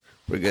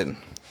We're good.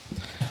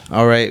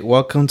 All right.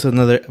 Welcome to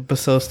another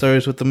episode of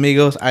Stories with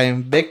Amigos. I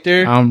am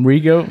Victor. I'm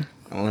Rigo.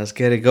 And let's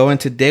get it going.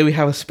 Today we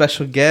have a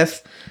special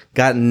guest.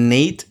 Got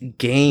Nate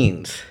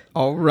Gaines.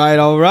 All right.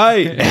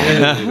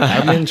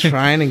 I've been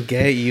trying to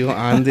get you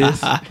on this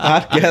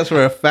podcast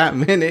for a fat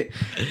minute,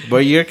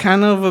 but you're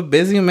kind of a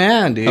busy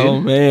man, dude. Oh,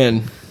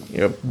 man.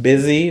 You're a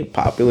busy,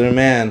 popular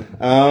man.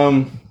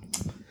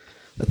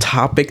 The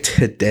topic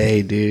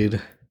today, dude,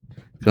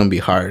 it's going to be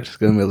hard. It's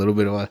going to be a little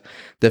bit of a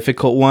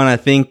difficult one. I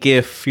think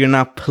if you're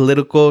not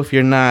political, if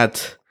you're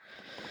not,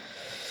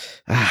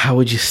 how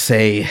would you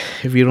say,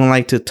 if you don't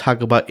like to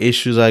talk about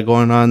issues that are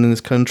going on in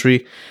this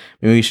country,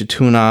 maybe you should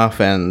tune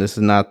off and this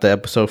is not the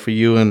episode for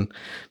you and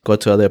go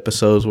to other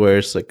episodes where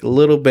it's like a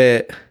little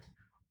bit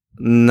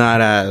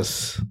not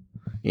as,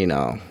 in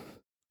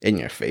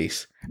your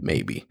face,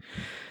 maybe.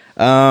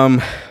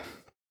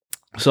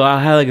 So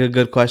I had like a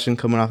good question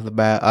coming off the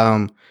bat.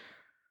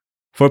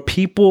 For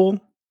people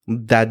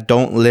that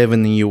don't live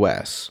in the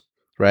US,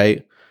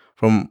 right?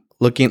 From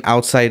looking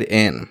outside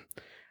in,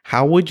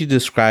 how would you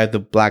describe the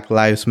Black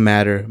Lives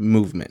Matter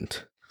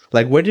movement?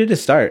 Like, where did it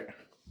start?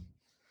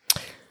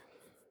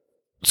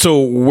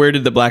 So where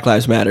did the Black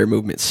Lives Matter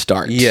movement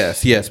start?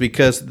 Yes,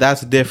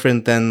 like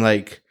different than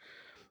like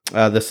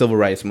the civil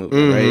rights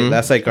movement, right?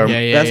 That's like our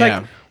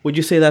like, would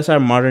you say that's our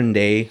modern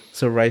day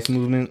civil rights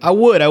movement? I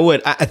would.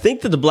 I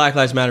think that the Black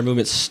Lives Matter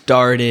movement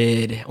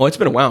started, it's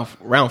been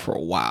around for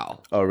a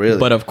while. Oh, really?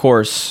 But of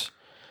course,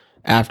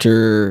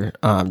 after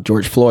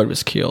George Floyd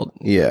was killed,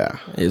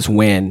 is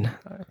when,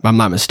 if I'm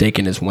not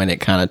mistaken, is when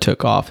it kind of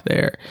took off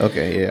there.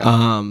 Okay,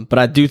 yeah. But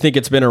I do think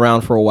it's been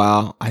around for a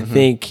while. I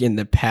think in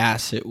the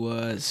past it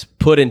was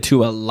put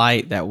into a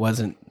light that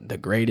wasn't the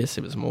greatest.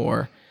 It was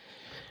more,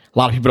 a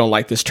lot of people don't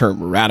like this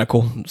term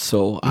radical.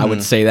 So I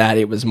would say that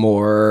it was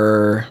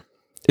more,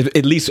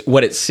 at least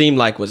what it seemed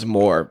like was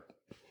more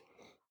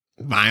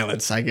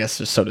violence, I guess,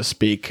 so to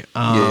speak.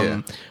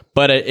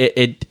 But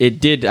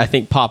it did, I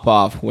think, pop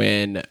off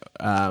when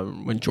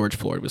George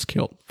Floyd was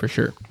killed, for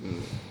sure.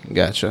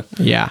 Gotcha.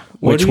 Yeah,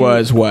 which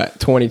was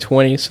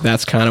 2020. So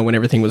that's kind of when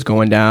everything was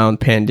going down,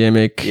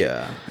 pandemic.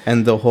 Yeah,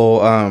 and the whole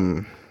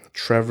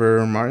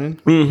Trayvon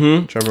Martin.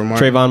 Yeah.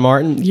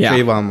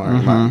 Trayvon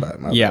Martin. My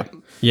bad.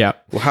 Yeah.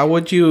 Well, how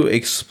would you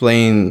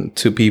explain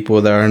to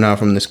people that are not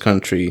from this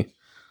country,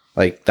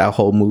 like that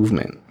whole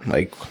movement?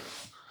 Like,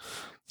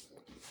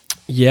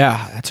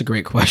 yeah, that's a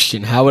great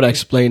question. How would I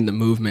explain the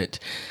movement?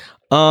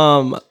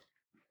 Like,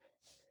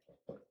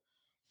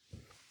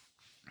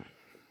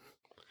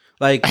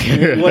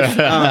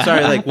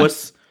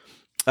 what's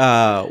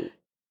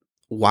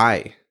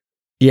why?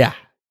 Yeah.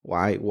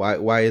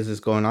 Why is this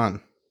going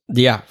on?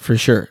 Yeah, for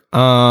sure.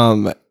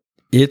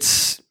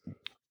 It's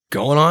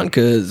going on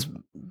because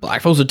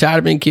Black folks are tired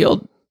of being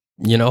killed.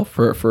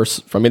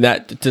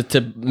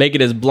 To make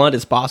it as blunt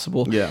as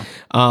possible. Yeah.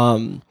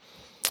 And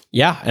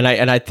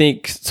I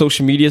think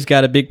social media's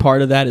got a big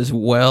part of that as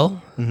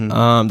well.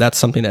 That's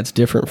something that's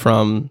different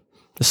from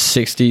the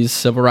 60s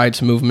civil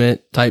rights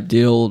movement type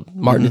deal,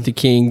 Martin Luther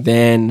King,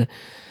 than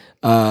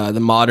the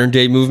modern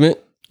day movement.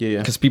 Yeah.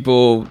 Because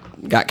people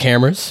got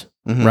cameras,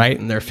 right?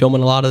 And they're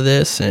filming a lot of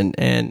this and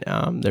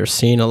they're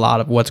seeing a lot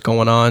of what's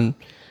going on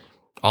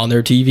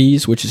their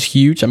TVs, which is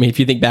huge. I mean, if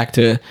you think back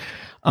to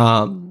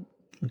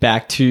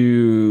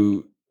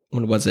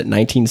when was it,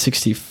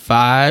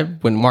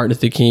 1965, when Martin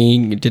Luther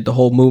King did the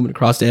whole movement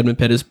across the Edmund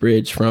Pettus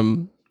Bridge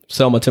from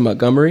Selma to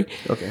Montgomery.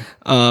 Okay.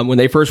 When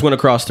they first went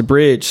across the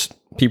bridge,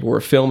 people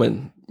were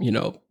filming,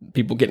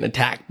 people getting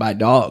attacked by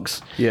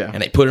dogs. Yeah.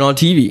 And they put it on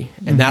TV.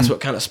 And that's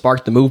what kind of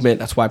sparked the movement.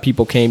 That's why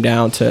people came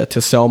down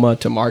to Selma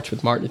to march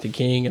with Martin Luther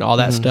King and all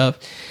that stuff.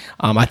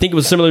 I think it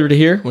was similar to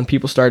here when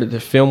people started to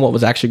film what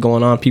was actually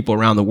going on. People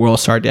around the world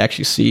started to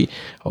actually see,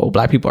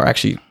 Black people are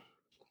actually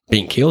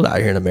being killed out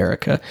here in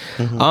America.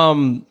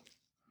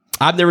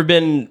 I've never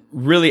been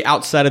really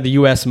outside of the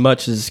U.S.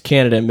 much as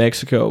Canada and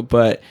Mexico,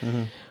 but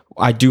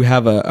I do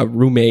have a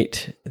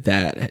roommate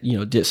that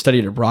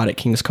studied abroad at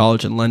King's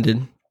College in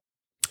London,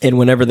 and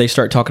whenever they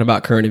start talking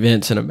about current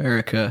events in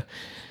America,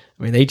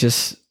 I mean, they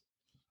just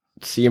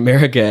see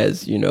America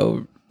as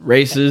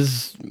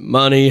racist,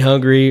 money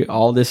hungry,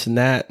 all this and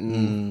that,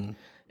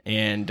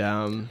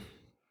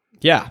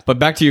 yeah. But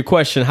back to your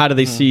question, how do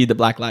they see the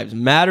Black Lives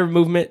Matter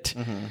movement?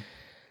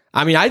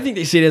 I mean, I think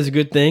they see it as a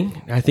good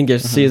thing. I think they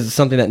see it as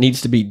something that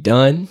needs to be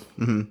done.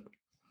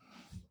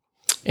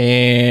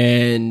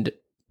 And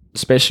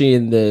especially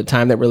in the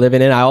time that we're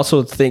living in, I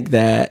also think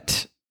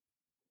that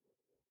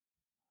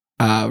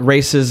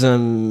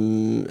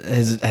racism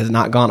has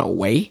not gone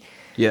away.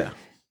 Yeah.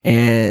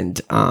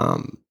 And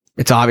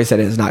it's obvious that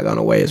it has not gone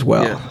away as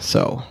well. Yeah.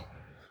 So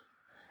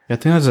I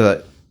think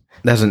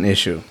that's an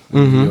issue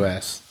in the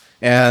U.S.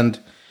 And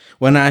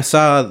when I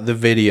saw the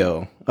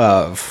video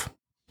of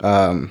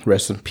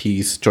rest in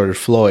peace, George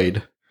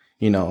Floyd,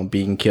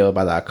 being killed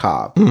by that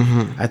cop.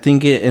 I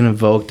think it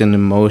invoked an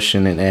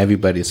emotion in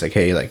everybody's like,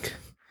 hey, like,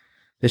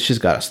 this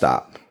just gotta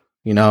stop.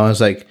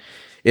 It's like,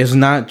 it's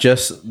not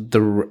just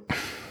the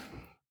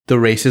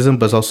racism,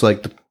 but it's also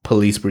like the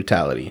police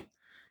brutality.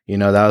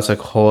 That was like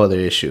a whole other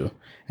issue.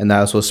 and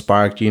that's what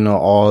sparked,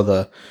 all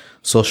the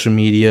social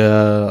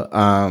media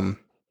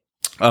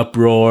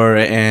uproar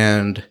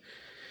and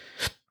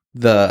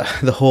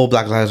the whole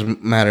Black Lives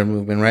Matter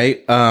movement,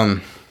 right?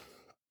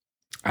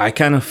 I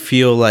kind of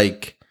feel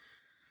like,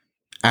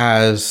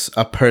 as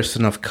a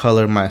person of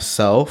color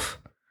myself,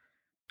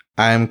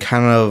 I'm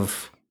kind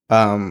of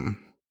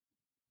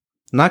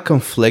not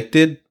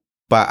conflicted,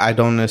 but I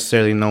don't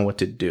necessarily know what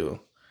to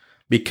do.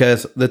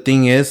 Because the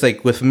thing is,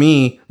 like, with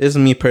me, this is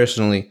me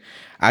personally,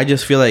 I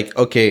just feel like,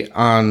 okay,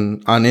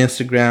 on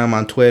Instagram,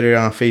 on Twitter,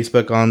 on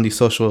Facebook, on these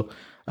social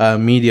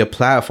media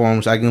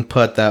platforms, I can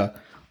put the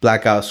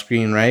blackout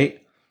screen,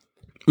 right?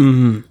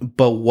 Mm-hmm.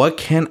 But what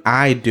can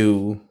I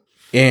do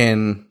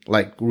in,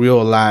 like,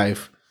 real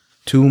life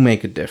to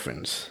make a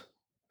difference,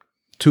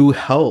 to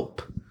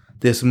help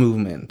this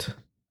movement?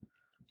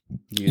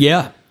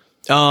 Yeah.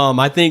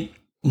 I think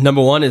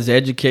number one is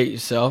educate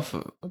yourself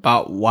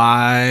about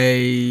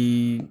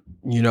why,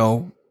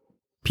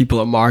 people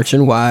are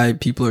marching, why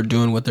people are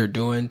doing what they're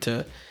doing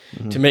to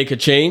make a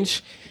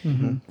change.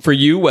 Mm-hmm. For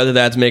you, whether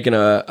that's making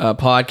a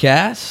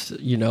podcast,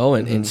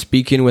 and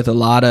speaking with a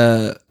lot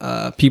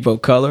of people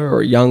of color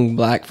or young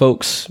Black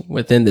folks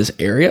within this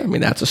area. I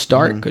mean, that's a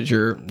start, because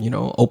you're,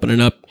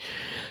 opening up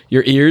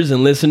your ears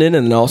and listening,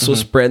 and also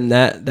spreading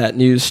that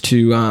news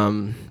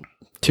to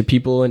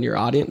people in your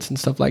audience and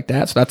stuff like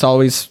that. So that's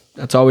always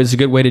a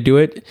good way to do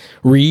it.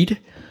 Read.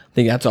 I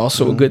think that's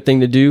also a good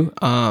thing to do.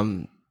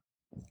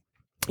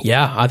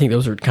 Yeah, I think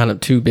those are kind of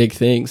two big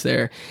things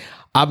there.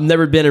 I've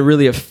never been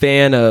really a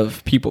fan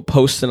of people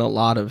posting a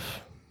lot of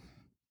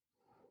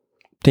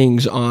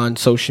things on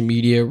social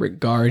media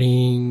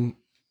regarding,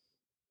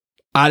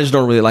 I just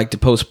don't really like to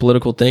post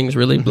political things,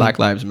 really. Black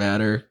Lives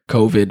Matter,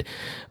 COVID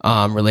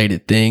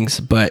related things.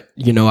 But,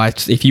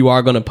 if you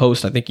are going to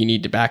post, I think you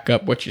need to back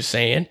up what you're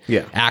saying.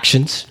 Yeah.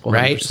 Actions,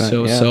 right?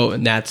 So,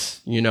 and that's,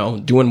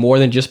 doing more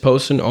than just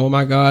posting, oh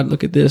my God,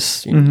 look at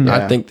this.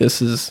 I think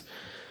this is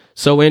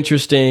so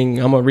interesting.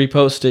 I'm going to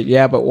repost it.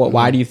 Yeah, but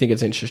why do you think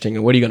it's interesting?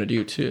 And what are you going to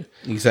do to...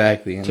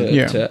 Exactly.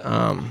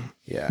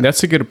 Yeah,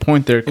 that's a good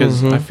point there,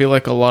 because I feel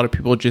like a lot of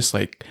people just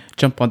like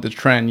jump on the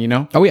trend,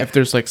 Oh yeah, if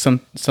there's like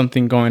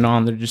something going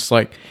on, they're just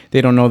like, they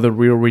don't know the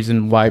real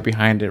reason why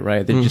behind it,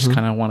 right? They just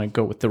kind of want to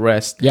go with the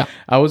rest. Yeah,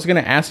 I was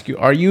gonna ask you,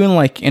 are you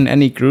in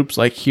any groups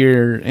like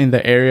here in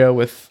the area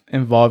with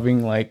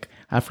involving like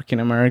African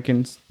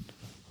Americans?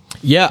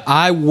 Yeah,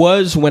 I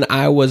was when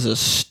I was a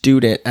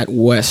student at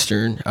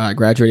Western. I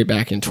graduated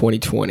back in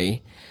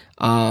 2020.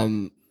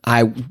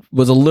 I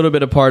was a little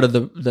bit a part of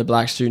the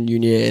Black Student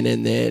Union,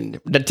 and then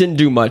that didn't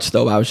do much,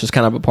 though. I was just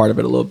kind of a part of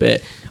it a little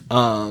bit.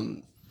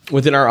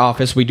 Within our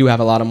office, we do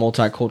have a lot of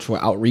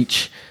multicultural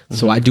outreach.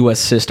 So I do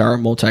assist our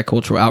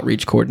multicultural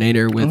outreach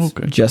coordinator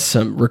with just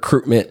some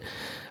recruitment,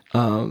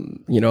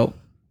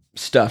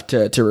 stuff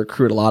to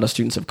recruit a lot of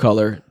students of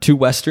color to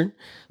Western.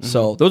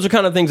 So those are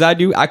kind of things I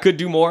do. I could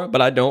do more,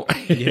 but I don't.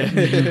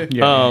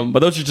 But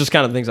those are just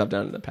kind of things I've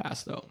done in the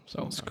past, though.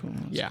 So that's cool.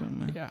 That's cool,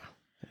 man. Yeah.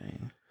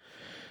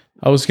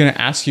 I was going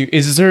to ask you,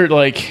 is there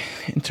like,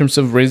 in terms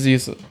of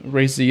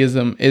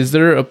racism, is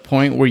there a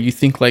point where you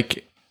think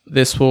like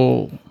this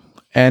will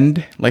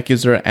end? Like,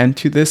 is there an end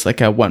to this?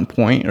 Like at one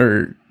point,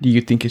 or do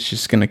you think it's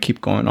just going to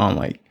keep going on?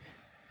 Like,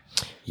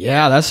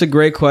 yeah, that's a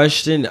great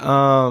question.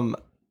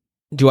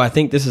 Do I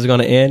think this is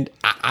going to end?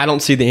 I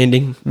don't see the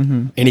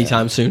ending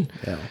anytime soon.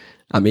 Yeah.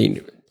 I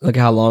mean, look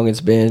how long it's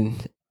been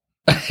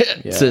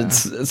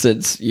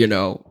since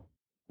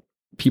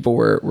people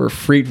were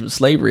freed from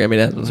slavery. I mean,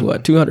 that was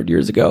 200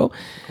 years ago.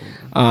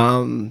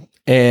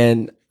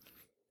 And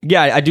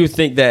yeah, I do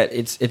think that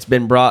it's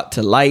been brought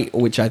to light,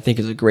 which I think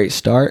is a great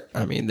start.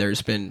 I mean,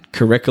 there's been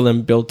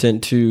curriculum built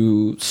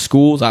into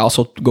schools. I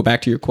also go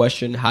back to your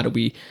question, how do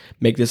we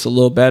make this a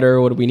little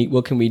better? What do we need?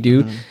 What can we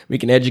do? We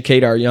can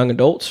educate our young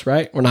adults,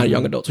 right? We're not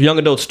young adults. We're young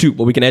adults too,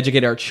 but we can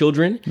educate our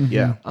children.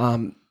 Yeah.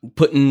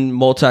 Putting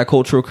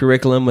multicultural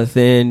curriculum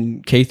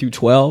within K through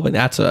 12, and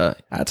that's a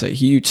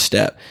huge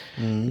step,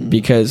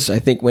 because I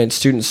think when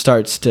students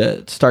start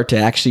to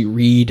actually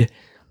read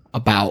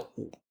about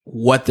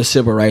what the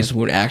civil rights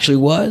movement actually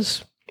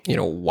was,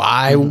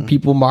 why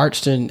people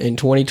marched in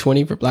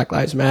 2020 for Black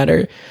Lives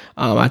Matter,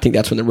 I think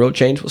that's when the real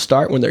change will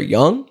start, when they're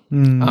young.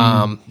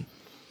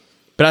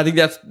 But I think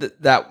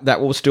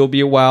that will still be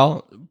a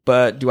while.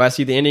 But do I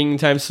see the ending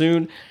anytime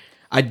soon?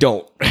 I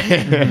don't.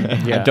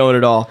 I don't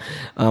at all.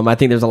 I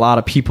think there's a lot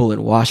of people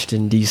in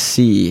Washington,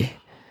 D.C.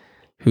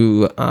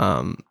 who,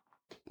 are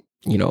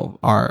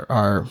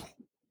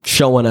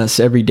showing us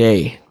every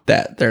day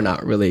that they're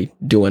not really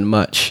doing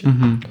much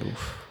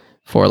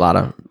for a lot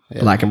of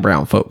Black and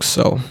brown folks.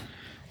 So,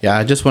 yeah,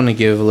 I just want to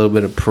give a little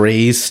bit of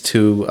praise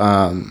to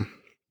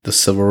the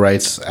civil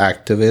rights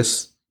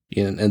activists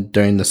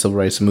during the civil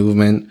rights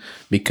movement,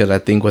 because I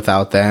think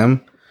without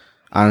them,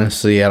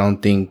 honestly, I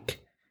don't think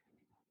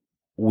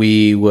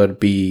we would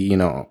be,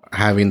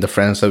 having the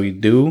friends that we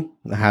do,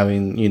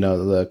 having,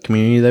 the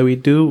community that we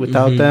do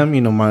without them.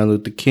 Martin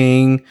Luther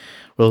King,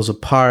 Rosa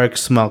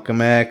Parks,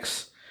 Malcolm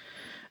X,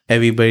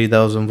 everybody that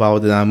was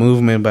involved in that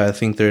movement. But I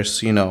think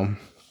there's,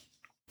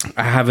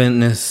 I haven't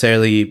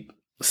necessarily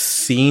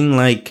seen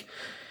like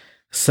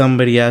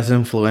somebody as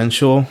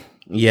influential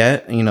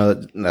yet. You know,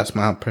 that's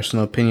my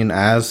personal opinion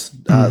as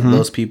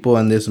those people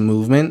in this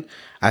movement.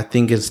 I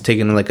think it's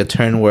taken like a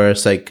turn where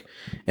it's like,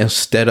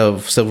 instead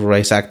of civil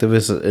rights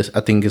activists, I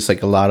think it's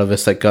like a lot of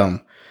it's like,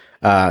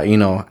 you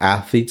know,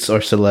 athletes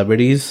or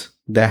celebrities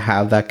that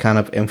have that kind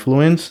of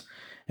influence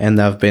and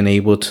have been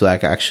able to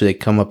like actually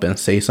come up and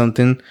say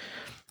something.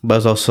 But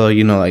it's also,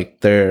 you know,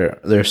 like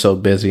they're so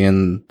busy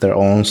in their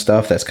own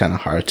stuff that's kind of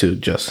hard to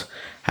just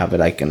have it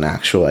like an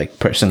actual like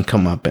person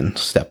come up and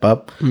step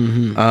up.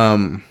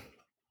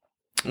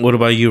 What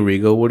about you,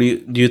 Rigo? What do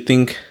you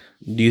think?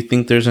 Do you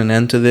think there's an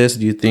end to this?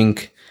 Do you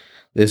think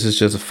this is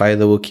just a fight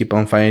that we'll keep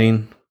on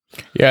fighting?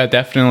 Yeah,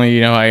 definitely.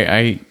 You know,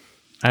 I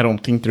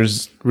don't think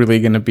there's really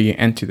going to be an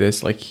end to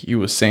this, like he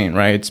was saying,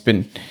 right? It's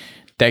been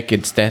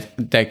decades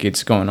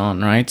going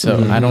on, right?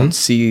 So I don't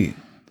see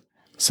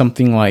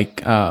something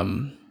like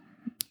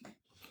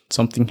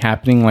something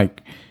happening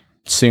like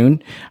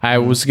soon. I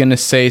was going to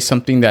say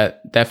something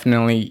that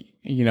definitely,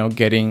 you know,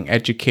 getting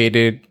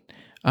educated,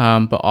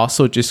 but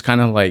also just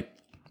kind of like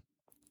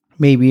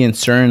maybe in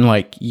certain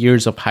like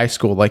years of high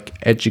school, like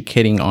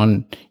educating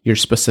on your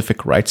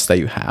specific rights that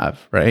you have,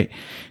 right?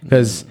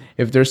 Because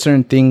if there's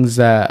certain things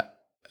that,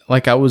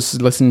 like I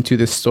was listening to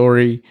this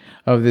story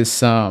of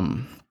this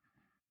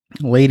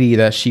lady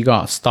that she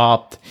got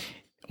stopped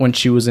when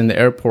she was in the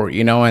airport,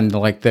 you know, and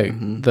like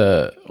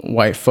the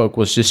white folk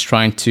was just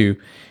trying to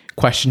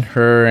question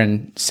her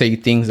and say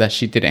things that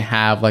she didn't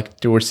have.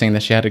 Like they were saying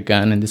that she had a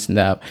gun and this and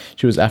that.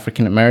 She was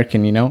African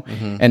American, you know,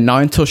 and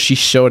not until she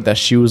showed that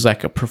she was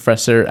like a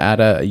professor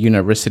at a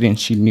university and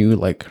she knew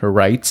like her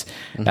rights,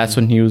 that's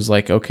when he was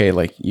like, okay,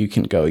 like you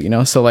can go, you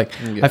know. So like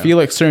I feel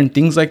like certain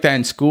things like that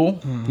in school,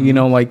 you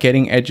know, like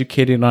getting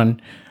educated on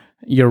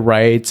your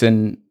rights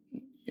and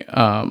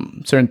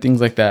certain things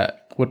like that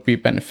would be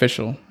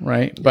beneficial,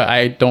 right? But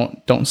I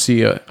don't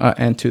see a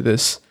end to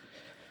this,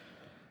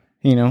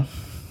 you know.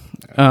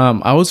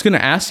 I was gonna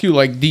ask you,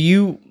 like, do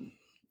you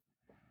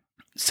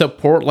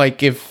support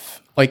like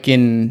if like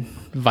in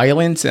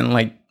violence and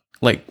like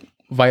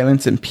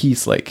violence and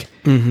peace? Like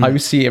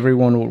obviously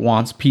everyone would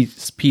want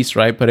peace,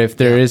 right? But if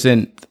there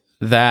isn't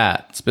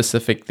that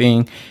specific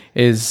thing,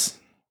 is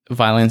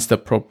violence the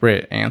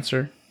appropriate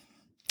answer?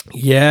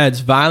 Yeah,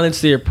 is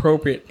violence the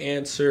appropriate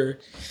answer?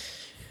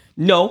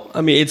 No,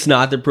 I mean, it's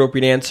not the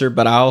appropriate answer,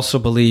 but I also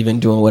believe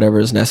in doing whatever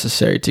is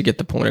necessary to get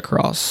the point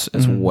across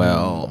as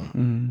well.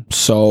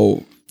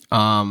 So,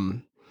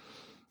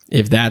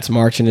 if that's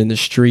marching in the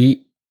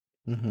street,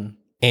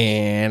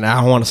 and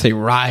I don't want to say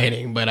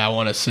rioting, but I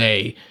want to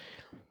say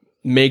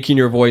making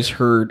your voice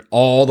heard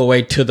all the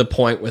way to the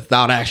point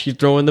without actually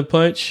throwing the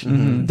punch,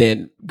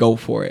 then go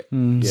for it.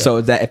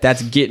 So that if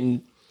that's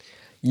getting,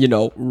 you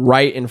know,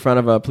 right in front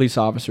of a police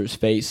officer's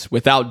face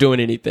without doing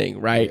anything,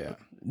 right?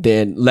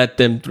 Then let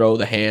them throw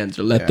the hands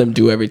or let them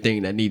do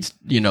everything that needs,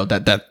 you know,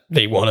 that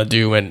they want to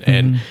do.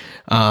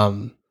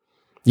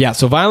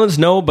 So violence,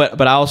 no,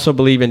 but I also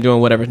believe in doing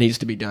whatever needs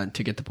to be done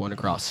to get the point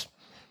across.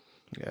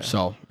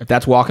 So if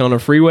that's walking on a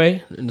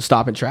freeway and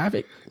stopping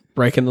traffic,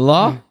 breaking the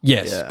law,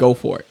 go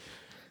for it.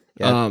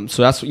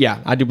 So that's,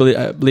 I do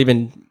believe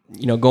in,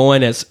 you know,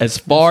 going as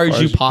far as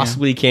you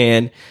possibly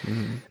can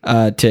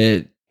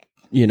to,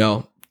 you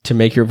know, to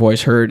make your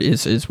voice heard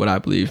is what I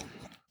believe.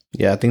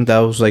 Yeah, I think that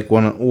was like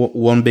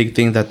one big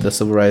thing that the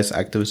civil rights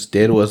activists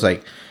did was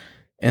like,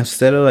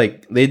 instead of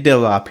like, they did a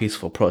lot of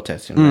peaceful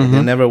protesting, right?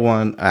 They never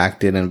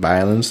acted in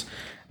violence.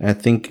 And I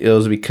think it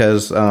was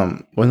because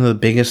one of the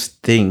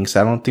biggest things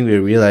I don't think we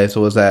realized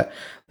was that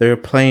they were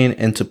playing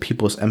into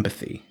people's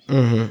empathy.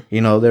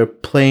 You know, they're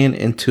playing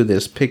into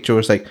this picture where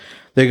it's like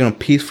they're going to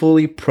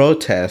peacefully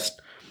protest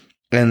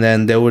and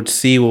then they would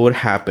see what would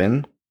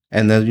happen.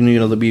 And then, you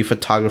know, there'll be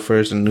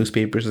photographers and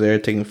newspapers there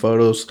taking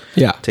photos,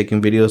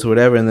 taking videos or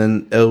whatever. And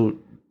then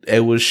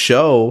it would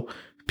show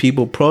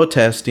people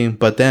protesting,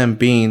 but then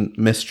being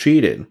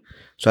mistreated.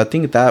 So I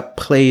think that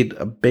played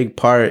a big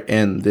part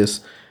in this,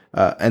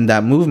 in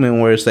that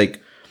movement where it's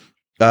like,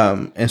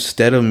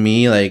 instead of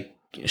me like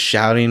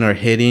shouting or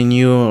hitting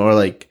you or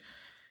like,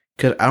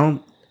 cause I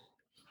don't,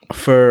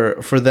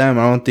 for them,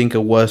 I don't think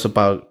it was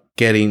about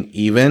getting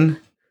even.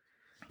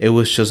 It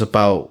was just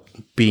about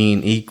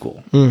being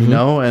equal, you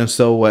know? And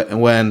so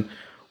when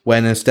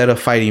instead of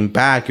fighting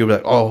back, you're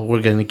like, oh,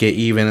 we're going to get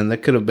even. And that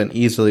could have been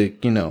easily,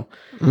 you know,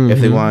 if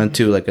they wanted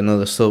to, like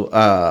another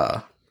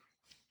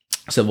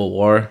civil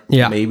war,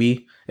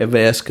 maybe if it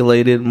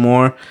escalated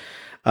more.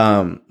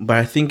 But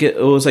I think it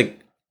was like,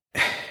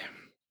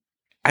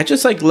 I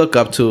just like look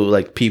up to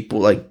like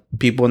people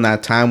in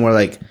that time where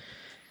like,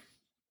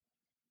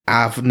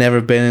 I've never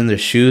been in their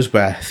shoes,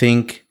 but I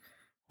think,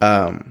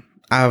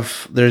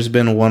 there's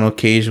been one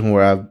occasion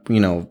where I've, you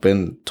know,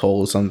 been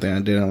told something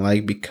I didn't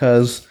like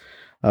because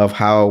of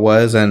how it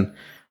was. And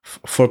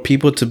for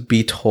people to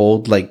be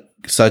told like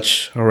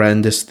such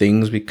horrendous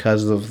things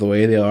because of the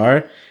way they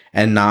are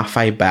and not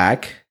fight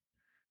back,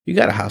 you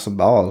gotta have some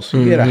balls.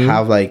 You gotta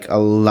have like a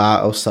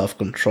lot of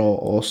self-control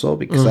also,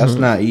 because that's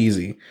not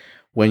easy.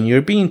 When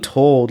you're being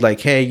told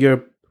like, hey,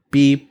 you're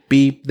beep,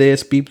 beep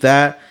this, beep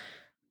that,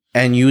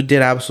 and you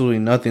did absolutely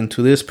nothing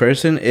to this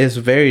person, it's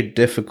very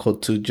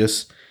difficult to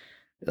just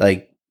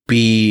like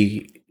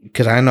be,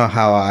 because I know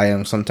how I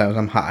am sometimes.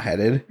 I'm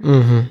hot-headed.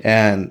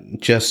 And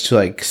just to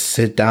like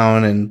sit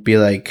down and be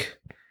like,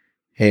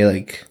 hey,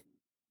 like,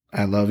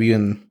 I love you,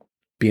 and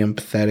be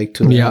empathetic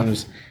to them.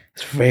 It's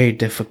very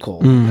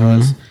difficult. You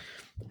know,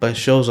 but it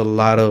shows a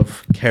lot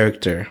of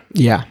character.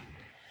 Yeah.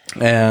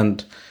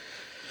 And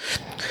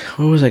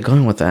where was I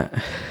going with that?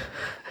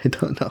 I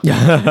don't know.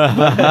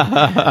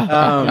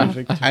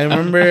 I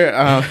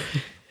remember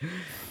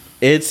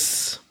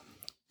it's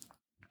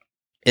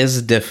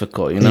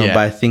difficult, you know, but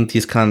I think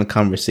these kind of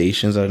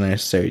conversations are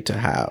necessary to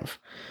have.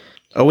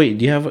 Oh wait,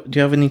 do you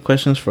have any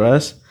questions for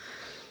us?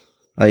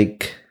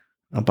 Like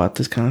about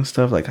this kind of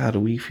stuff? Like how do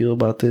we feel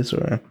about this?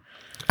 Or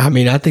I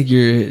mean, I think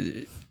you're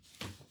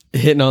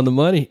hitting on the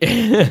money.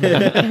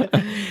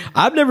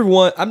 I've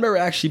never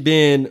actually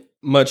been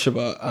much of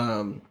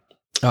a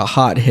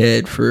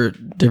hothead for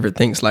different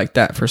things like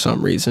that for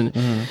some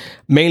reason.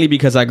 Mainly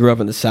because I grew up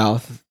in the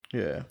South.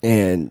 Yeah.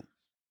 And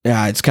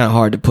it's kind of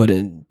hard to put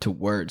into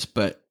words,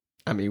 but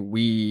I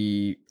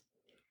mean,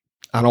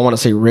 I don't want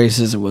to say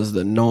racism was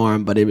the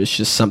norm, but it was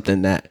just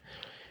something that,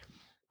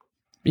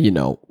 you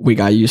know, we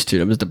got used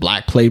to. It was the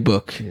black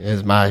playbook,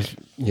 as my,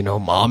 you know,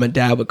 mom and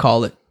dad would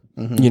call it.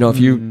 You know, if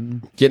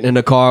you getting in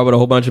a car with a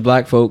whole bunch of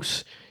black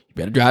folks, you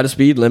better drive the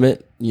speed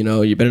limit. You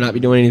know, you better not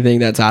be doing anything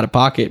that's out of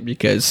pocket,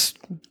 because,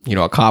 you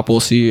know, a cop will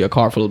see a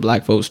car full of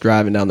black folks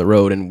driving down the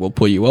road and will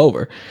pull you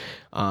over.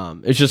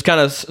 It's just kind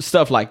of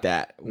stuff like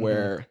that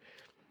where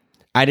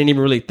I didn't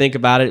even really think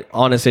about it.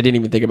 Honestly, I didn't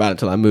even think about it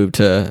until I moved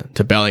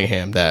to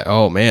Bellingham, that,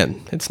 oh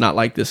man, it's not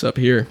like this up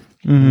here.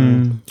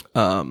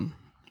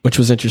 Which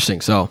was interesting.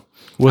 So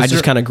I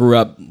just kind of grew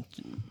up,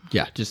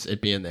 just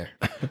it being there.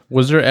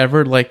 Was there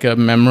ever like a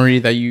memory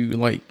that you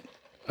like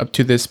up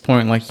to this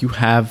point, like you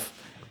have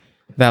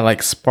that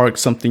like sparked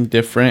something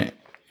different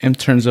in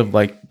terms of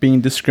like being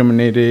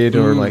discriminated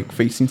or like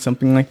facing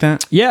something like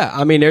that? Yeah,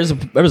 I mean, there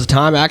was a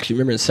time, I actually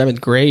remember in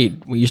 7th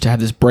grade, we used to have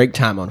this break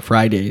time on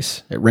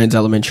Fridays at Rennes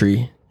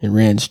Elementary in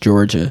Rennes,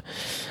 Georgia.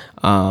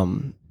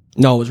 No,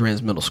 it was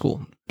Rennes Middle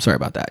School. Sorry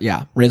about that.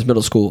 Yeah, Rennes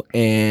Middle School.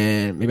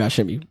 And maybe I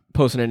shouldn't be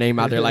posting a name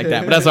out there like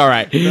that, but that's all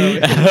right. We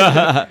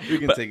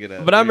can take it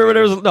out. But I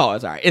remember it's all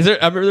right. I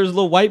remember there was a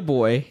little white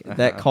boy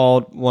that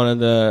called one of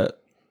the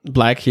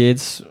black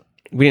kids.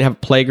 We didn't have a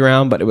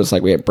playground, but it was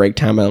like we had break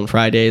time on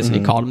Fridays, and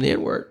he called him the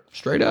N-word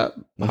straight up,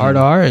 hard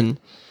R. And,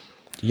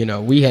 you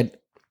know, we had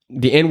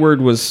the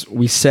N-word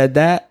we said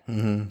that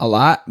a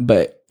lot,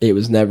 but it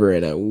was never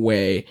in a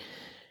way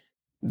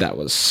that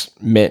was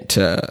meant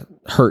to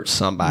hurt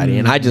somebody.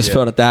 And I just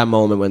felt at that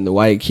moment when the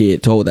white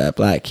kid told that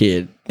black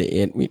kid,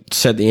 we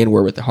said the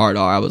N-word with the hard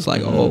R, I was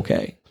like, oh,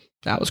 okay,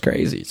 that was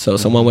crazy. So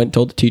someone went and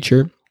told the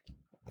teacher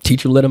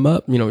lit him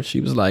up. You know,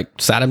 she was like,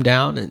 sat him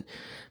down and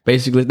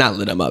basically not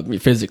lit him up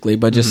physically,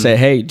 but just say,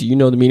 hey, do you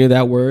know the meaning of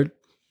that word?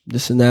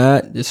 This and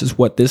that. This is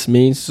what this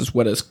means. This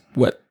is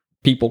what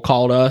people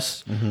called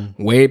us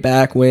way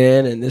back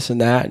when, and this and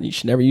that. And you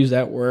should never use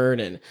that word.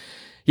 And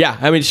yeah,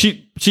 I mean,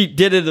 she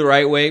did it the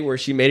right way, where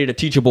she made it a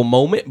teachable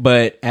moment.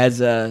 But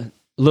as a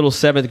little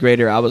 7th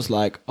grader, I was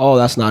like, oh,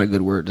 that's not a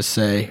good word to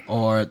say.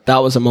 Or that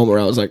was a moment where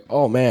I was like,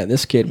 oh man,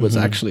 this kid was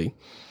actually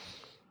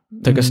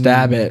took a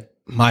stab at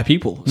my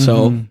people.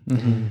 So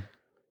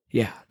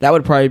yeah, that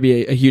would probably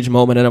be a huge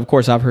moment. And of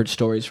course, I've heard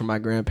stories from my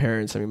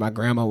grandparents. I mean, my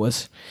grandma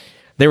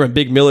they were a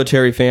big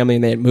military family,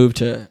 and they had moved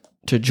to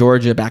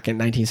Georgia back in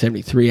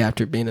 1973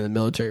 after being in the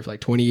military for like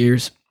 20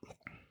 years.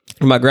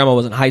 And my grandma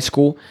was in high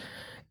school,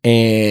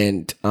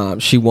 and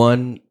she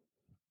won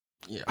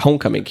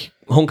homecoming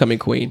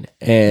queen.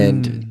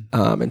 And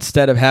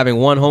instead of having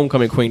one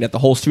homecoming queen that the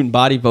whole student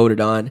body voted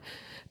on,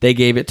 they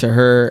gave it to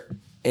her.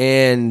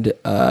 And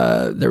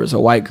there was a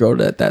white girl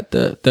that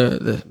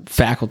the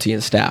faculty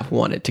and staff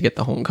wanted to get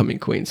the homecoming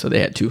queen, so they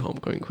had 2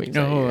 homecoming queens.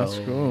 Oh, that's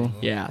cool.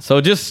 Yeah,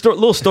 so just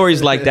little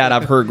stories like that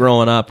I've heard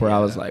growing up, where I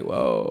was like,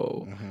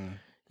 whoa,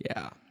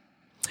 yeah.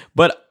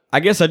 But I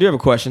guess I do have a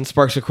question.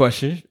 Sparks a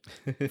question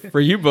for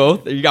you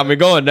both. You got me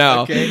going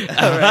now. Okay.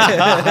 All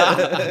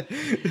right.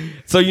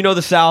 So you know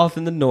the South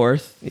and the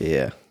North.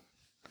 Yeah.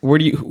 What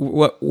do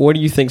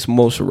you think's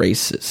most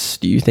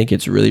racist? Do you think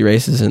it's really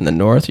racist in the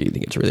North, or do you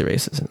think it's really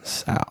racist in the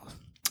South?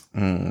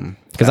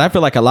 Because I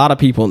feel like a lot of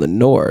people in the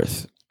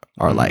North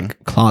are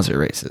like closet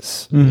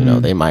racists. You know,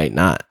 they might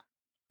not.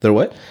 They're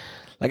what?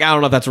 Like, I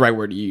don't know if that's the right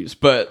word to use,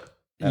 but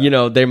you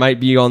know, they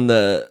might be on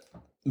the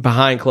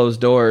behind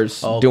closed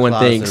doors doing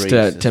things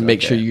to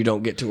make sure you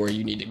don't get to where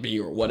you need to be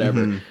or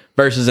whatever.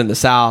 Versus in the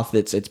South,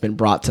 it's been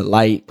brought to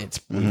light.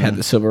 We've had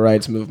the civil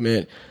rights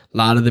movement. A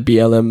lot of the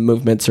BLM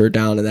movements are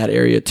down in that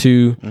area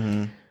too.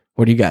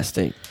 What do you guys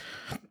think?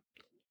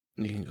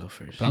 You can go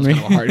first. That was kind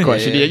of a hard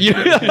question.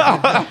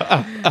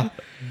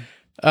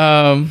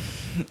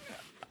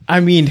 I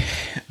mean,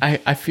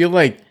 I feel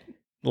like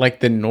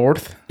the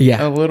North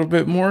a little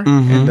bit more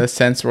in the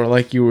sense where,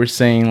 like you were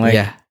saying,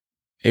 like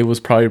it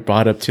was probably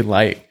brought up to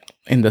light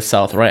in the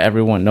South, right?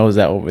 Everyone knows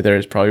that over there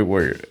is probably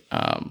where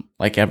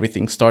like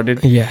everything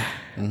started. Yeah.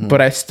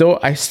 But I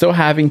still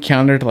have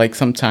encountered like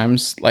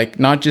sometimes, like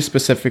not just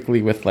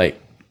specifically with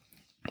like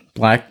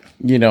Black,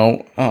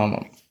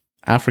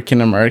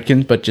 African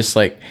Americans, but just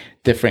like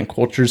different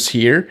cultures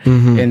here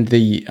in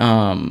the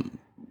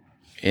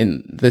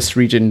in this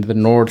region, the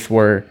North,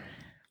 where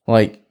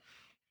like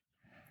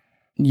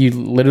you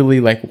literally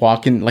like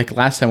walk in. Like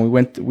last time we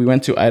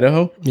went to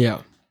Idaho,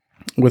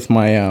 with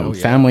my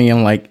family,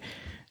 and like,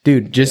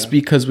 dude, just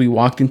because we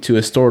walked into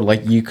a store,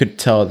 like you could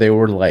tell they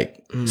were like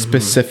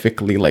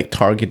specifically like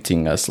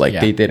targeting us, like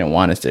they didn't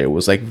want us there. It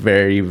was like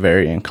very,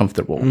 very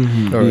uncomfortable.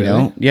 You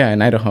know? Yeah,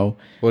 in Idaho.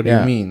 What do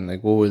you mean?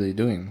 Like, what were they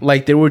doing?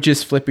 Like they were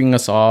just flipping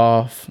us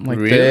off like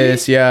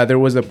this. Yeah, there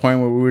was a point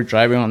where we were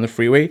driving on the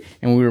freeway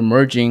and we were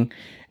merging,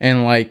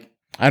 and like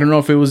I don't know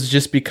if it was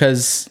just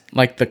because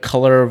like the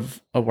color of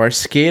our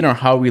skin or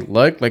how we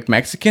looked like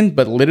Mexican,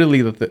 but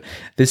literally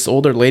this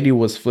older lady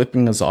was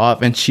flipping us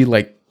off, and she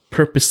like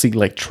purposely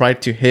like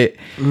tried to hit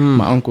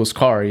my uncle's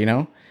car,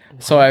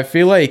 So I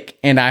feel like,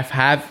 and I've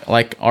had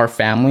like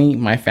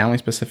my family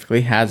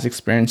specifically has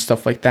experienced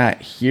stuff like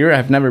that here.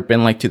 I've never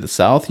been like to the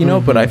South,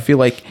 but I feel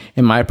like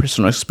in my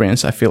personal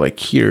experience, I feel like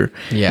here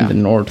in the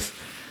North.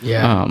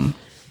 Yeah.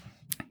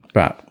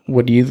 But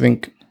what do you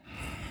think?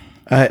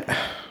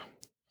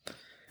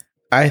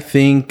 I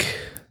think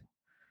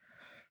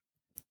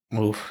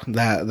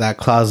that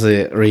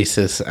closet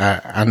racist.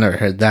 I never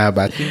heard that,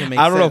 but I think it makes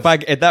I don't sense. know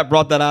if that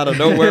brought that out of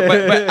nowhere,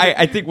 but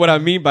I think what I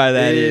mean by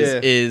that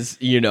is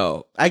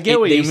I get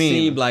what you mean. They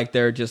seem like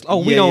they're just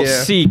we don't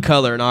see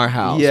color in our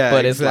house,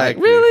 but it's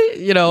exactly. like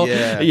really,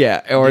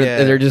 or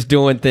they're just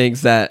doing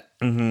things that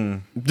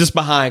just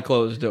behind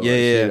closed doors.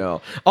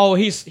 Oh,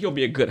 he'll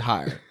be a good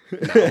hire.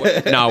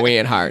 No, we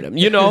ain't hired him.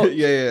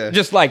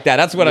 Just like that.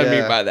 That's what I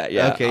mean by that.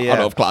 Yeah. Okay. Yeah. I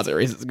don't know if closet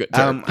racist is a good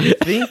term. I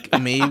think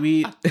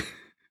maybe.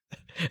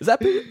 Is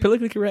that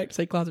politically correct?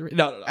 Say closet racist?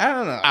 No. I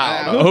don't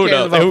know. Who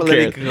cares about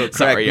politically correct?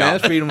 Sorry, man.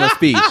 That's freedom of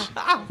speech.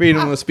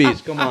 Freedom of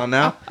speech. Come on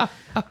now.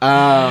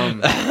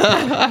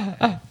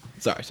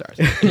 Sorry.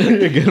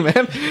 You're good,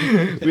 man.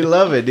 We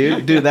love it,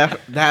 dude. Dude,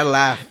 that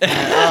laugh.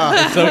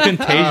 It's so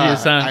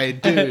contagious, huh? I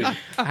do.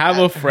 I have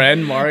a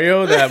friend,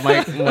 Mario, that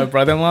my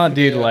brother-in-law,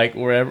 dude, like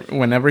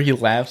whenever he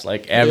laughs,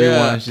 like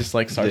everyone just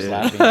like starts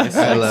laughing. It's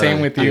like, same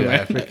with you,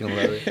 man. I freaking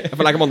love it. I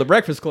feel like I'm on The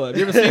Breakfast Club.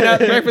 You ever seen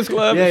that? The Breakfast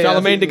Club?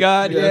 Charlamagne the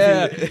God?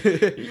 Yeah.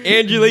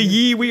 Angela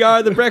Yee, we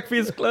are The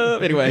Breakfast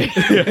Club. Anyway.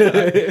 No,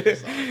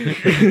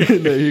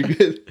 you're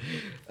good.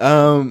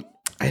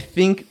 I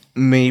think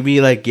maybe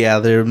like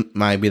there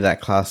might be that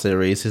closet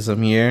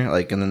racism here,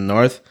 like in the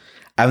North.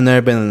 I've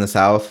never been in the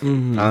South,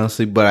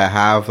 honestly, but I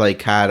have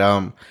like had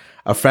a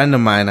friend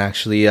of mine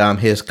actually,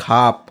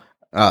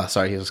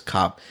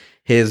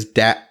 his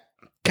dad,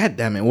 god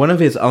damn it, one of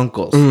his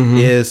uncles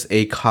is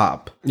a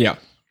cop. Yeah.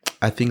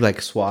 I think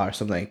like SWAT or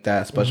something like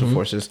that, Special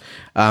Forces,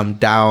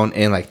 down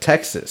in like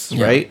Texas,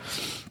 right?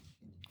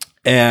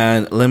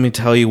 And let me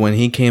tell you, when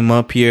he came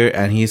up here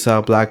and he saw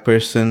a black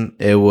person,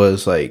 it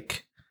was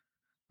like,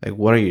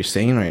 what are you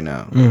saying right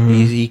now?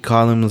 He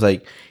called him,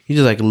 like, he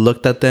just like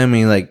looked at them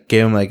and he like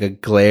gave him like a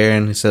glare,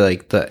 and he said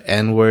like the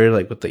N word,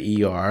 like with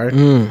the ER.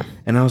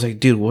 And I was like,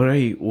 dude, what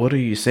are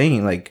you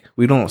saying? Like,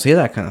 we don't say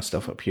that kind of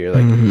stuff up here.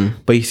 Like,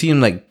 but you see him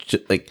like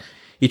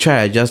you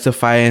try to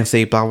justify it and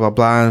say blah blah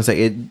blah, and it's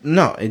like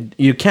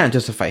you can't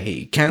justify hate,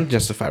 you can't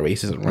justify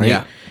racism, right?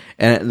 Yeah.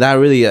 And that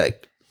really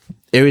like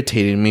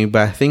irritated me.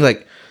 But I think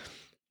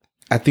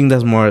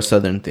that's more a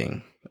Southern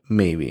thing.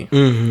 Maybe.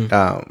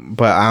 But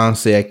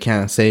honestly, I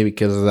can't say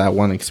because of that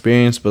one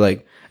experience. But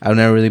like, I've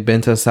never really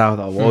been to the South.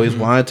 I've always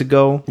wanted to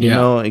go,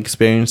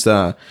 experience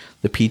the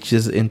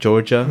peaches in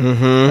Georgia.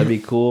 That'd be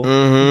cool.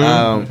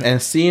 And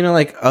see,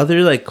 like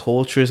other like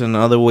cultures and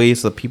other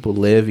ways that people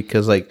live,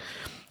 because like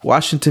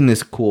Washington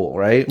is cool,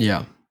 right?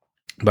 Yeah.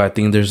 But I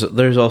think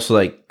there's also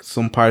like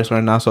some parts that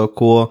are not so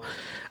cool.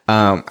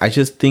 I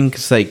just think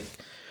it's like,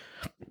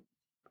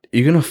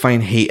 you're gonna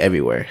find hate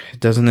everywhere. It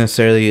doesn't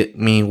necessarily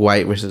mean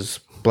white versus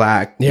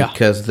black,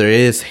 because there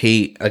is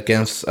hate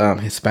against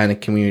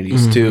Hispanic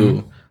communities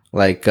too.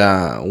 Like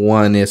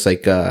one is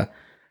like the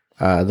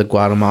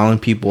Guatemalan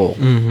people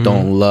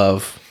don't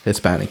love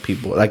Hispanic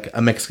people, like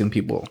Mexican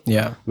people,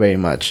 very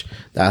much.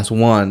 That's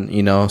one,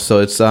 So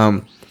it's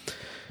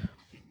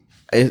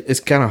it's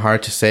kind of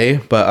hard to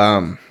say, but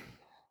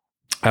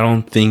I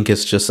don't think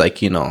it's just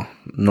like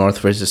North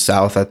versus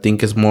South. I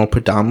think it's more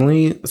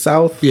predominantly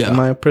South, in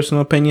my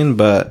personal opinion,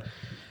 but.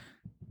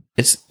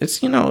 It's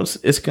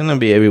gonna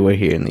be everywhere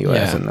here in the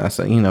U.S. and that's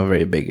a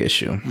very big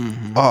issue.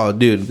 Oh,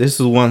 dude, this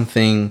is one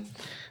thing.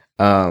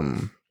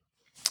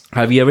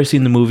 Have you ever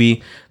seen the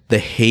movie The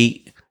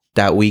Hate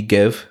That We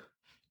Give?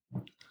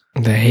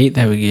 The Hate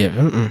That We Give.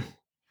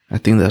 I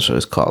think that's what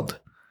it's called.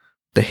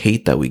 The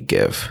Hate That We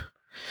Give.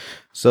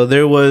 So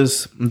there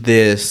was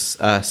this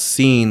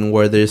scene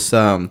where this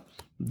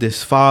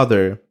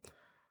father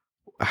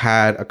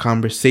had a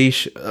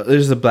conversation.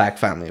 There's a black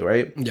family,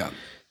 right? Yeah.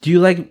 Do you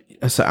like?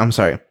 I'm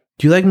sorry.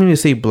 Do you like me to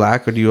say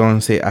black or do you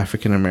want to say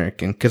African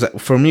American? Because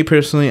for me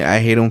personally, I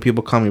hate when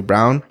people call me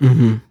brown.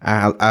 Mm-hmm.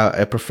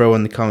 I prefer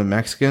when they call me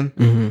Mexican.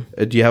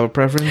 Mm-hmm. Do you have a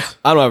preference?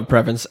 I don't have a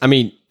preference. I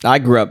mean, I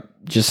grew up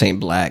just saying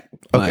black.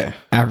 Okay.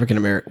 African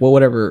American. Well,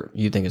 whatever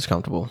you think is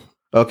comfortable.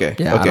 Okay.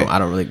 Yeah. Okay. I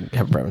don't really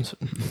have a preference.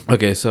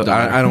 Okay. So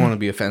I don't want to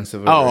be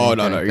offensive. No.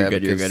 You're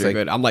good. You're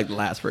good. I'm like the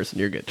last person.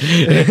 You're good.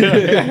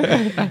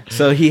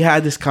 So he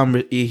had this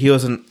he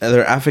was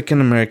they're African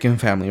American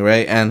family,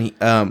 right? And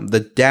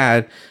the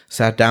dad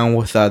sat down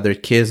with their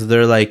kids.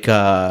 They're like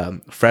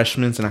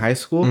freshmen in high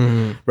school,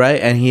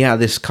 right? And he had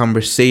this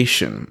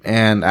conversation,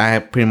 and I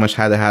pretty much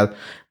had to have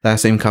that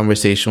same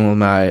conversation with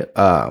my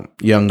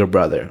younger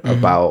brother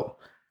about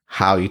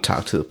how you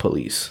talk to the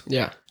police,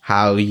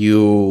 how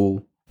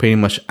you pretty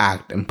much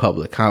act in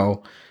public,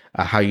 how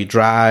you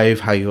drive,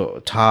 how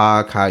you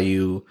talk, how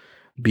you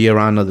be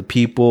around other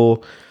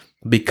people.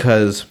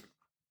 Because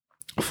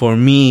for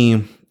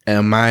me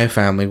and my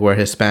family, we're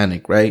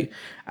Hispanic, right?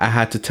 I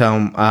had to tell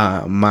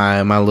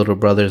my little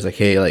brothers, like,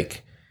 hey,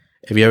 like,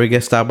 if you ever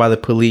get stopped by the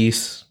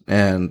police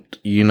and,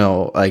 you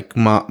know, like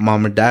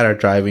mom or dad are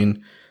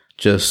driving,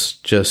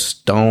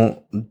 just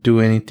don't do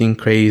anything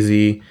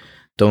crazy.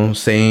 Don't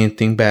say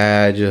anything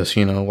bad. Just,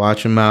 you know,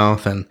 watch your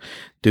mouth and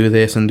do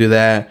this and do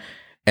that.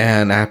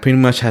 And I pretty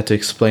much had to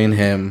explain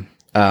him,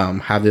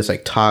 have this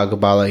like talk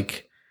about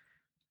like,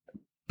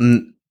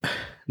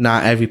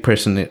 not every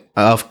person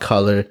of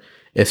color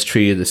is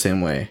treated the same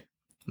way.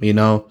 You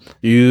know,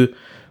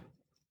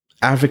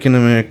 African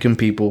American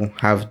people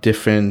have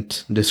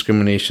different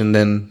discrimination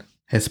than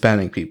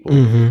Hispanic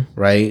people,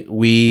 right?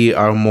 We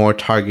are more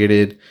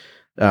targeted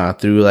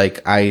through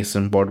like ICE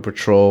and Border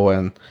Patrol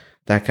and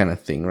that kind of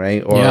thing,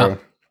 right? Or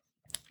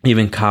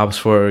even cops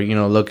for, you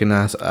know, looking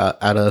at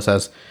us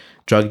as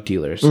drug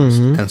dealers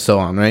and so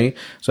on, right?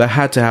 So I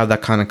had to have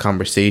that kind of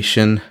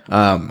conversation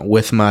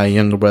with my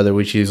younger brother,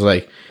 which is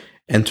like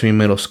entering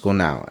middle school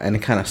now, and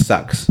it kind of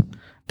sucks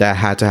that I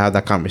had to have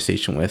that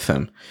conversation with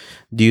him.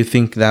 Do you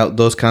think that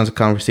those kinds of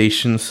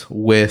conversations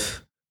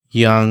with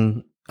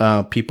young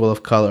people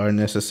of color are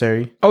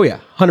necessary? Oh yeah,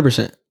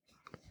 100%.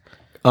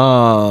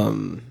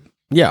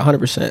 Yeah,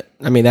 100%.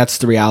 I mean, that's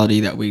the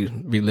reality that we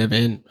live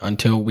in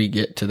until we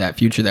get to that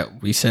future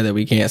that we said that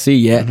we can't see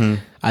yet.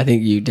 I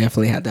think you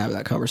definitely have to have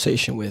that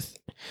conversation with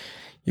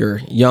your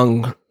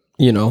young,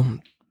 you know,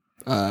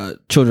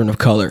 children of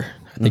color.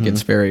 I think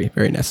it's very,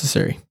 very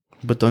necessary.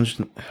 But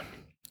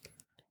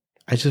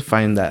I just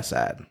find that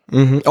sad.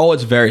 Oh,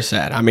 it's very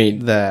sad. I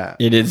mean, that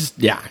it is.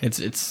 Yeah,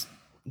 it's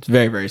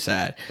very, very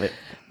sad. It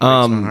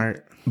breaks my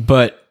heart.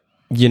 But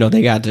you know,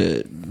 they got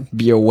to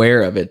be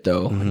aware of it,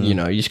 though. You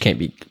know, you just can't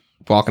be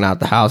walking out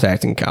the house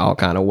acting all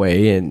kind of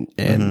way,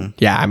 and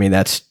yeah, I mean,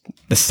 that's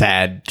the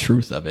sad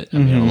truth of it. I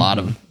mean, a lot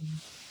of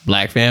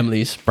black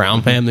families,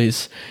 brown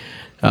families,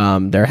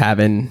 they're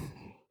having,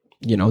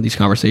 you know, these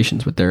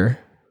conversations with their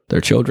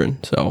children.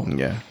 So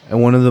yeah,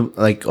 and one of the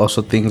like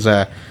also things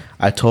that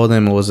I told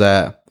him was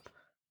that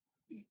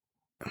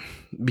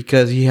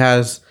because he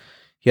has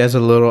a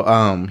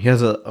little he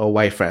has a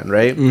white friend,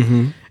 right?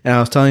 And I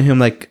was telling him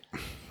like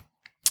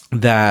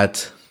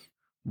that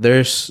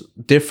there's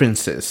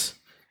differences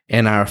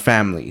in our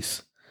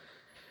families.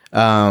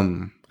 I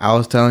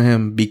was telling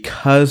him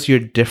because you're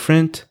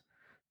different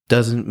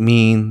doesn't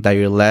mean that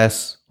you're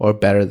less or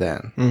better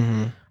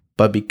than.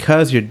 But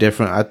because you're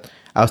different,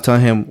 I was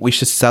telling him we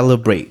should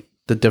celebrate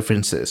the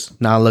differences,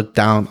 not look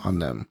down on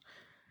them.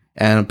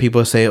 And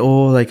people say,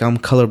 oh, like I'm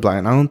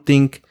colorblind. I don't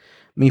think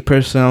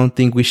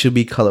we should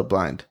be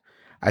colorblind.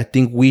 I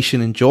think we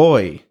should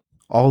enjoy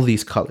all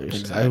these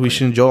colors. Exactly. We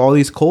should enjoy all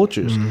these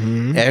cultures.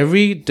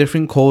 Every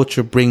different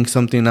culture brings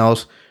something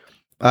else,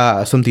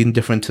 something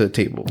different to the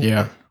table.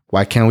 yeah,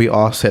 Why can't we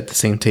all sit at the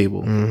same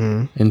table?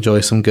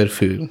 Enjoy some good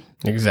food.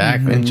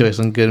 exactly. Enjoy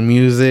some good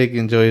music.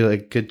 Enjoy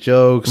like good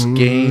jokes,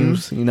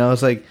 games. You know,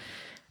 it's like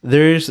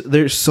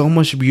there's so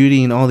much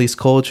beauty in all these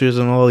cultures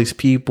and all these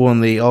people,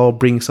 and they all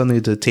bring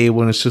something to the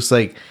table. And it's just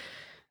like,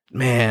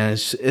 man,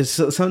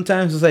 it's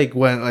sometimes it's like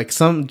when like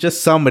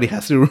somebody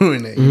has to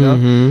ruin it. You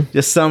know,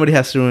 just somebody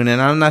has to ruin it.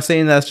 And I'm not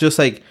saying that's just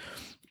like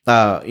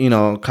you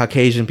know,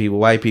 Caucasian people,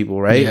 white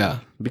people, right? Yeah.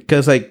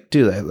 Because like,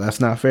 dude, that's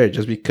not fair.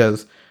 Just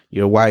because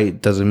you're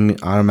white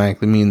doesn't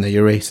automatically mean that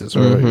you're racist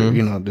or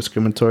you know,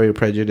 discriminatory or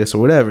prejudice or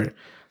whatever.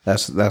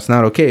 That's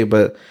not okay.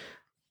 But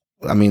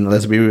I mean,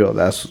 let's be real.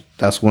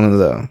 That's one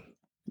of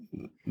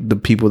the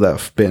people that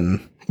have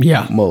been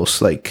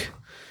most like,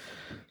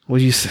 what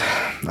do you say?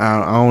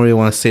 I don't really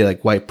want to say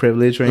like white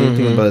privilege or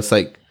anything, but it's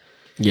like,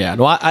 yeah.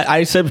 No,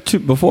 I said too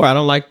before, I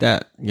don't like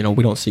that. You know,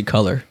 we don't see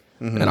color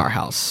in our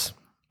house.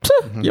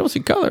 You don't see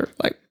color.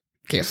 Like,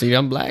 can't see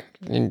I'm black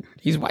and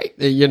he's white.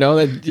 You know,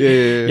 I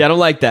don't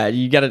like that.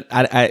 You gotta.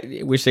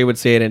 I wish they would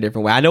say it in a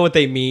different way. I know what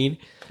they mean,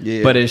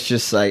 but it's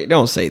just like,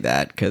 don't say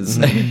that because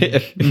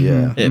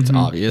it's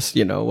obvious.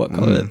 You know what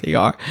color that they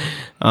are.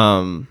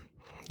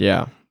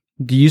 Yeah.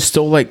 Do you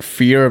still like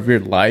fear of your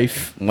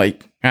life,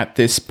 like at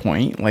this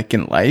point, like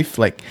in life,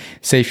 like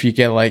say if you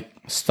get like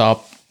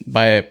stopped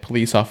by a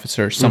police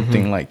officer or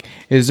something, like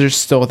is there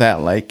still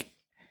that like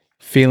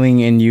feeling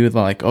in you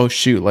like, oh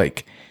shoot,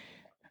 like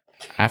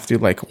I have to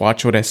like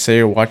watch what I say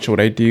or watch what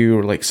I do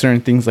or like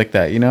certain things like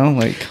that, you know?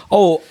 Like,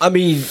 oh, I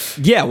mean,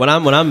 yeah, when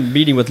I'm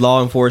meeting with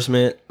law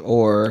enforcement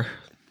or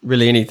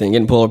really anything,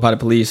 getting pulled over by the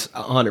police,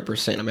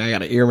 100%. I mean, I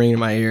got an earring in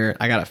my ear,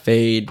 I got a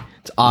fade.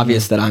 It's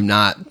obvious that I'm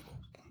not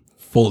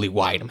fully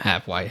white. I'm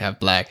half white, half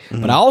black.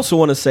 But I also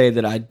want to say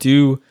that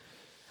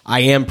I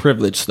am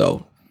privileged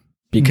though,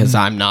 because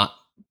I'm not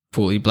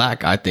fully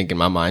black. I think in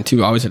my mind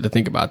too. I always have to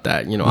think about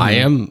that. You know, I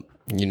am,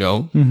 you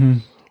know,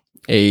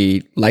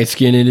 a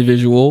light-skinned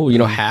individual, you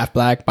know, half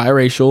black,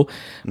 biracial.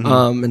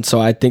 And so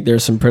I think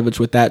there's some privilege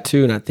with that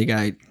too. And I think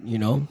I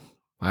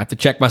have to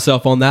check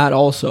myself on that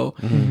also.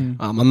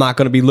 I'm not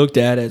going to be looked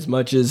at as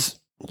much as,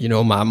 you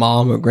know, my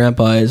mom or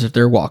grandpa is if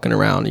they're walking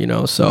around, you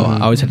know. So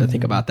I always have to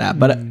think about that.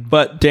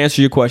 But to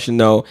answer your question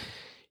though,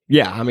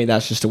 yeah, I mean,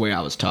 that's just the way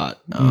I was taught.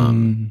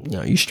 You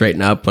know, you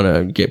straighten up when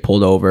you get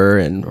pulled over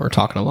or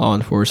talking to law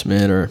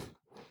enforcement or,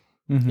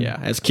 yeah,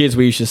 as kids,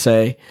 we used to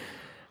say,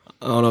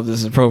 I don't know if this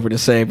is appropriate to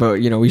say,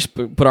 but, you know, we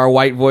put our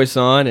white voice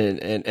on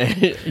and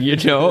you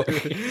know,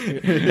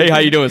 hey, how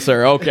you doing,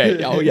 sir?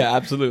 Okay. Oh, yeah,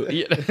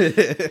 absolutely.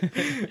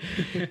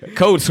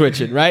 Code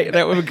switching, right? Is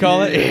that what we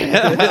call it?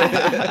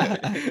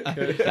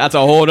 That's a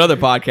whole other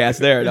podcast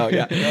there. No,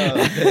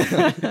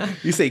 yeah.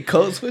 You say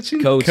code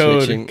switching? Code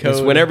switching.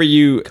 It's whenever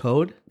you...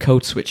 Code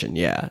switching,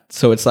 yeah.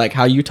 So it's like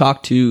how you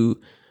talk to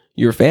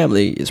your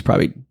family is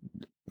probably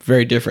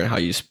very different how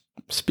you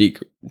speak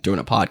during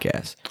a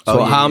podcast.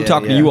 So how I'm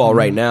talking to you all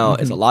right now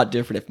is a lot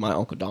different if my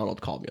Uncle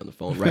Donald called me on the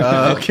phone right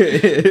now.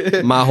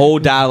 Okay. My whole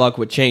dialogue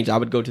would change. I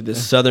would go to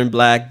this Southern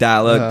black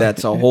dialogue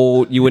that's a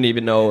whole, you wouldn't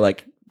even know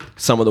like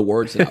some of the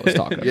words that I was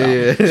talking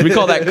about. So we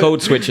call that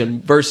code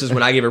switching versus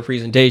when I give a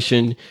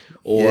presentation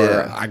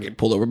or I get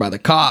pulled over by the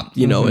cop,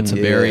 you know, it's a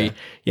very,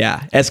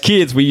 as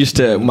kids, we used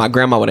to, my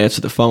grandma would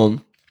answer the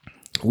phone.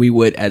 We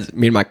would, as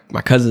me and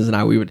my cousins and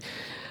I, we would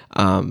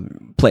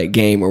play a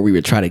game where we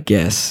would try to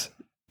guess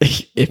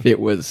if it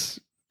was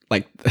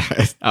like,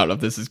 I don't know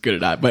if this is good or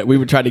not, but we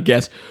would try to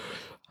guess,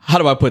 how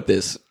do I put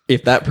this?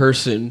 If that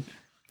person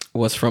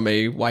was from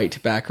a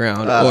white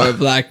background or a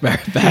black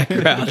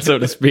background, so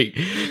to speak.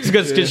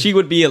 Because she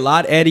would be a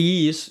lot at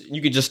ease. You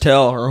could just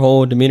tell her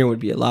whole demeanor would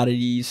be a lot at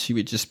ease. She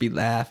would just be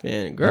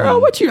laughing.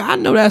 Girl, I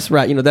know that's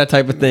right. You know, that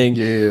type of thing.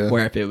 Yeah.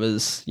 Where if it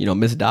was, you know,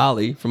 Miss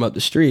Dolly from up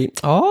the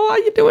street, oh, how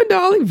you doing,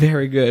 Dolly?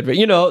 Very good. But,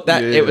 you know,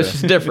 that it was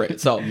just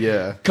different. So,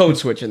 code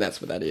switching, that's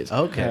what that is.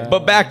 Okay.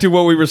 But back to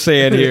what we were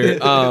saying here.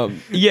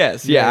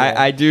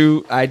 I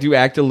do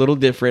act a little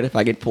different if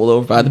I get pulled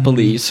over by the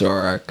police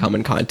or come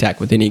in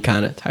contact with any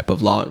kind of type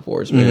of law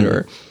enforcement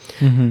or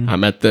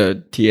I'm at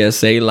the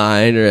TSA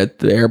line or at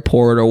the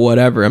airport or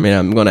whatever. I mean,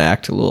 I'm going to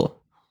act a little,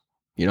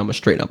 you know, I'm going to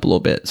straighten up a little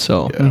bit.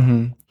 So,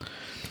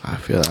 I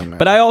feel that, man.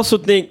 But I also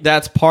think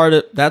that's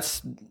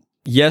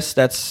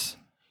that's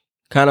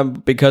kind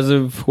of because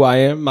of who I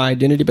am, my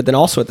identity. But then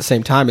also at the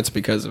same time, it's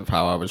because of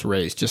how I was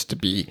raised, just to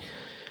be,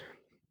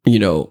 you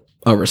know,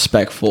 a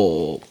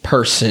respectful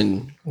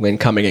person when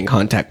coming in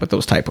contact with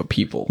those type of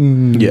people.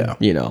 Yeah.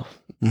 You know,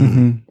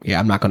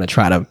 I'm not going to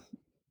try to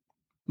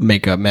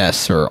make a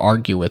mess or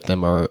argue with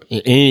them or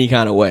in any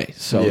kind of way.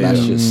 So that's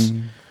just,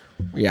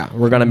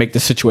 we're going to make the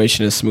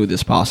situation as smooth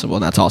as possible.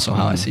 And that's also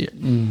how I see it.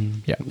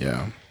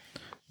 Yeah.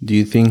 Do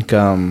you think,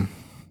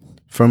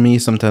 for me,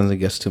 sometimes it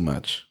gets too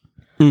much?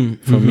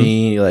 For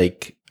me,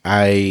 like,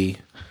 this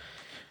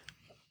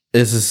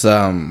is,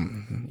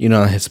 you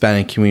know, the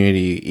Hispanic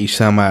community, each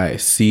time I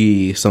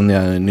see something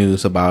on the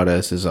news about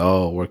us is,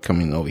 we're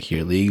coming over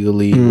here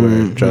legally,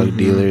 we're drug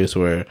dealers,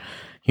 we're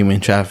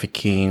human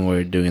trafficking,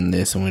 we're doing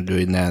this and we're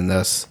doing that, and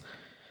that's,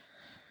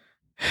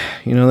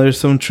 you know, there's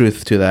some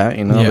truth to that.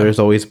 You know, there's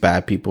always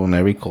bad people in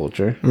every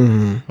culture,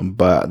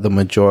 but the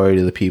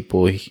majority of the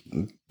people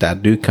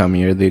that do come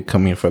here, they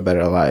come here for a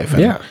better life.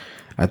 And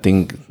I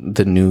think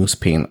the news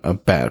paint a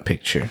bad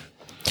picture.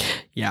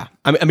 Yeah,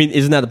 I mean,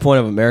 isn't that the point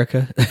of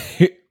America?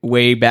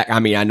 Way back, I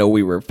mean, I know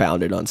we were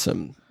founded on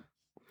some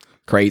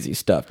crazy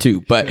stuff too,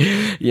 but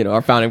you know,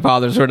 our founding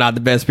fathers were not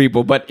the best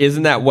people, but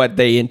isn't that what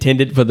they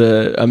intended for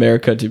the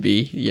America to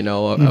be, you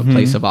know, a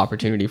place of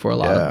opportunity for a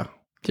lot of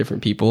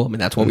different people? I mean,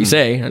 that's what we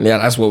say, and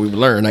that's what we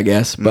learn, I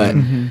guess. But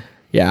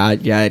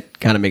it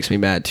kind of makes me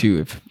mad too.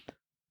 If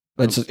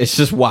it's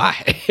just why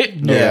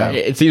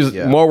it seems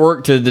more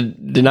work to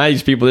deny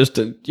these people just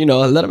to, you know,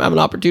 let them have an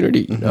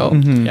opportunity, you know.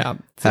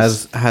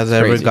 Has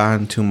ever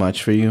gotten too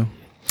much for you?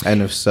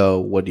 And if so,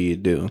 what do you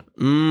do?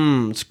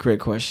 It's a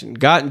great question.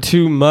 Gotten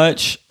too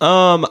much?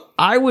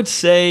 I wouldn't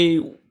say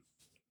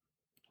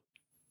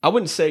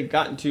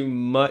gotten too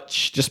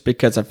much, just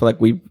because I feel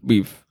like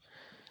we've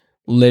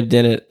lived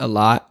in it a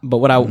lot. But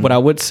what I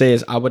would say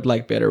is I would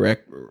like better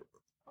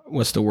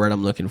what's the word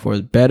I'm looking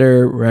for?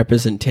 Better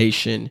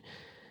representation.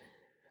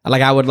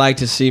 Like, I would like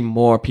to see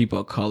more people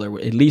of color,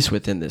 at least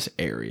within this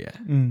area.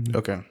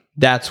 Okay.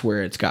 That's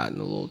where it's gotten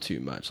a little too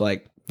much.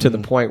 Like, to the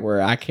point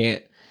where I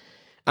don't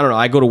know,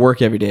 I go to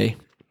work every day,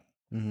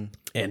 and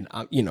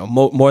you know,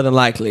 more than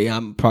likely,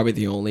 I'm probably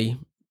the only,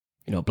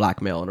 you know,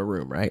 black male in a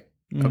room, right?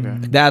 Okay.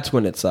 That's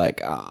when it's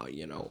like,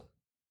 you know,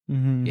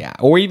 Yeah.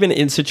 Or even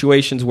in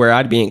situations where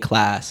I'd be in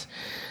class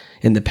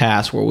in the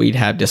past where we'd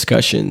have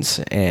discussions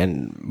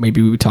and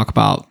maybe we would talk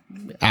about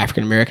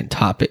African American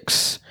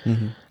topics,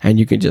 and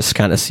you can just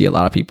kind of see a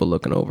lot of people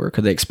looking over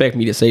because they expect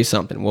me to say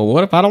something. Well,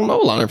 what if I don't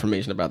know a lot of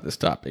information about this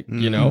topic?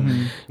 You know,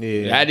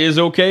 that is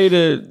okay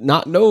to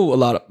not know a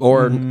lot of,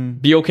 or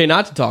be okay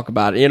not to talk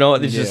about it. You know,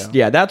 it's just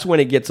that's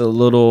when it gets a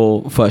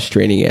little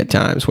frustrating at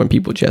times when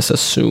people just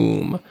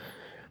assume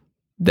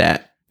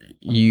that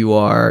you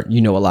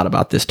know a lot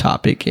about this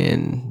topic,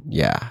 and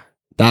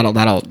that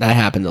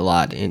happened a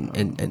lot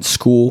in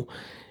school,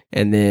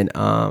 and then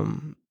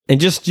and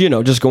just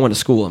just going to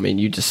school. I mean,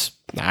 you just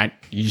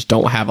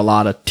don't have a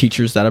lot of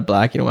teachers that are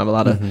black. You don't have a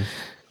lot of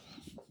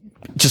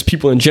just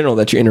people in general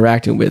that you're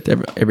interacting with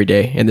every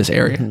day in this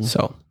area.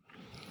 So,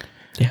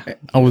 yeah.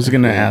 I was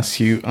gonna ask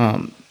you,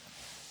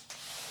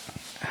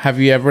 have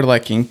you ever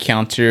like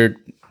encountered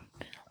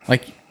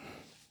like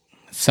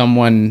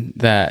someone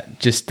that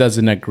just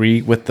doesn't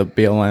agree with the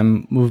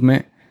BLM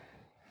movement,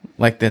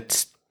 like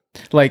that's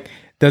like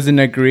doesn't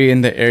agree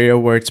in the area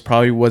where it's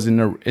probably wasn't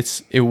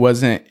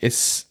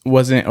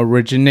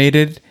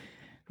originated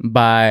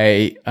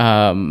by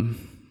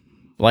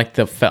like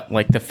the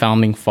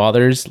founding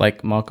fathers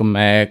like Malcolm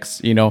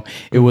X,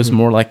 it was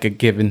more like a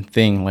given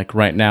thing. Like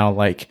right now,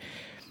 like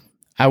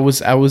I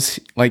was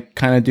like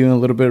kind of doing a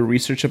little bit of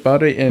research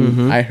about it,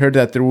 and I heard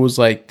that there was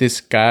like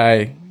this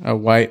guy, a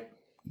white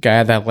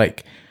guy that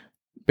like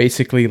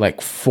basically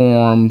like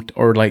formed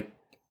or like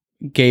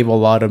gave a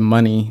lot of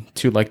money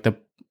to like the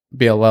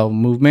BLM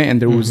movement,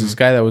 and there was this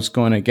guy that was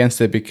going against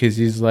it because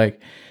he's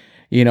like,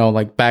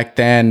 like back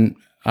then,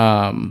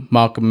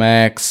 Malcolm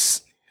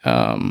X,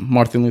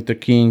 Martin Luther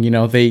King,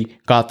 they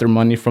got their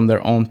money from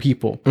their own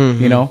people,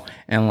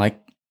 and like,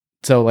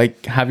 so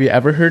like, have you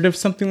ever heard of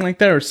something like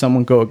that or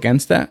someone go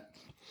against that?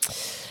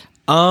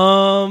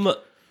 I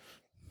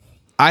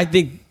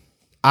think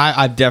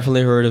I've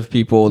definitely heard of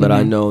people that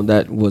I know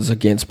that was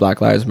against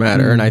Black Lives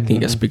Matter, and I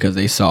think it's because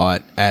they saw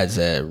it as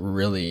a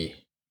really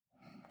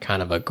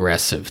kind of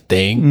aggressive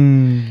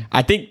thing.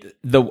 I think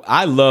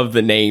I love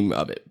the name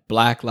of it,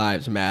 Black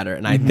Lives Matter,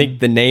 and I think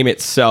the name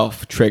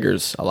itself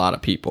triggers a lot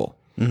of people.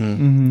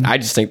 I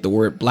just think the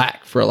word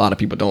black for a lot of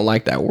people don't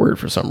like that word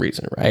for some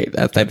reason, right?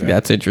 I think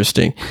that's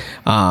interesting.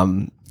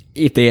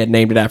 If they had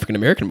named it African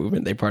American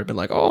movement, they'd probably been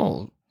like,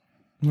 oh,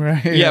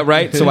 right, yeah,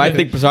 right. So I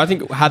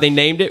think how they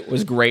named it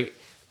was great,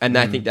 and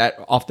I think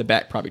that off the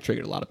bat probably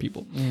triggered a lot of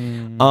people.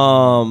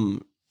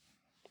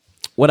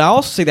 What I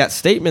also say that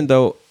statement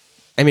though,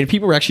 I mean,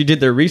 people actually did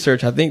their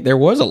research. I think there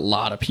was a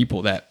lot of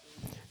people that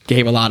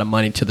gave a lot of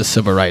money to the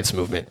civil rights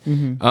movement.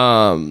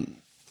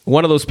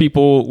 One of those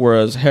people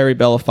was Harry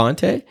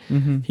Belafonte.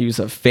 He was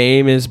a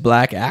famous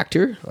black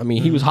actor. I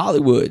mean, he was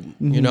Hollywood,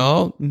 you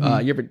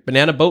ever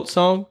Banana Boat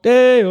song?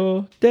 Day,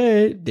 oh,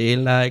 day,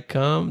 daylight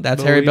come.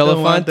 That's Harry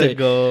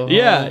Belafonte.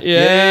 Yeah.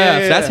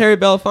 So that's Harry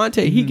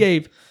Belafonte. He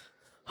gave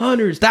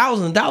hundreds,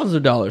 thousands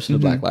of dollars to the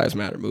Black Lives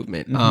Matter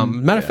movement.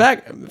 Matter of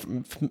fact,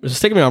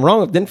 stick me if I'm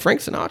wrong, didn't Frank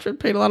Sinatra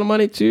paid a lot of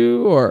money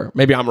too? Or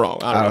maybe I'm wrong.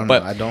 I don't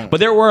know. But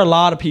there were a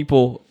lot of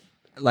people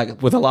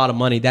like with a lot of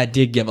money that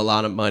did give a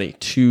lot of money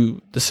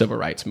to the civil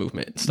rights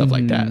movement and stuff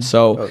like that.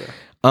 So,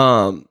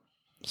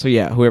 so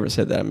yeah, whoever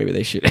said that, maybe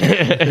they should. But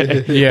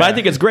I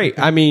think it's great.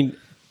 I mean,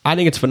 I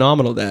think it's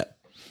phenomenal that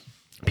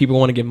people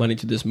want to give money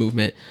to this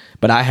movement,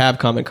 but I have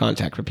come in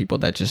contact with people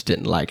that just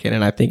didn't like it.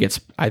 And I think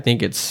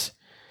it's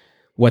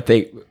what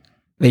they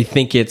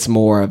think it's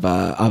more of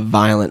a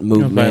violent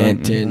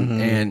movement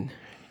and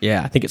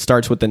I think it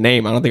starts with the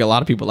name. I don't think a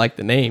lot of people like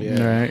the name,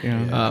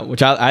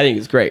 which I think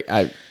is great.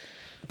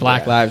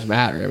 Black Lives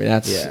Matter. I mean,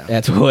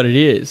 that's what it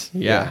is.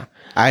 Yeah.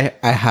 I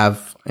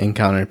have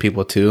encountered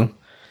people too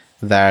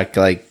that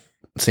like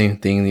same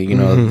thing.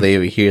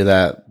 They hear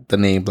that the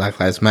name Black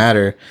Lives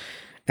Matter,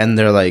 and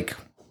they're like,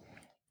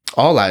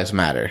 all lives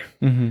matter.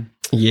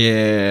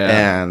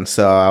 Yeah. And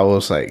so I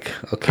was like,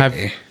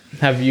 okay.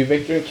 Have you,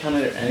 Victor,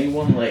 encountered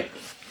anyone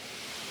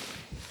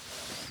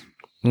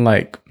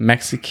like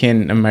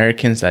Mexican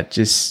Americans that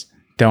just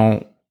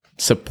don't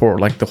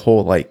support like the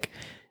whole like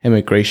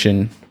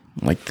immigration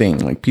like thing,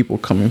 like people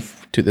coming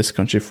to this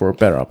country for a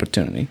better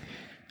opportunity?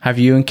 Have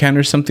you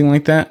encountered something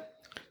like that?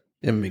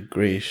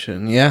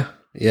 Immigration, yeah.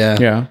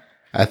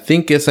 I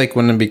think it's like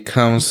when it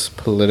becomes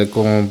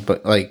political,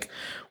 but like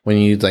when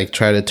you like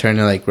try to turn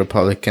it like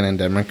Republican and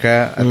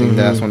Democrat, I think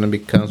that's when it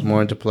becomes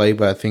more into play.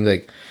 But I think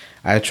like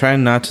I try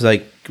not to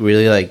like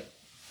really like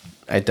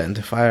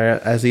identify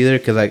it as either,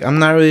 because like I'm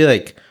not really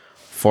like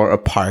for a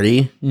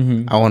party.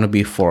 I want to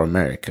be for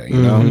America,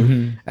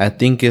 I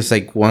think it's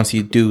like once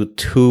you do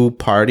two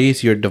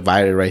parties, you're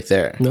divided right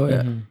there.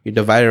 You're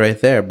divided right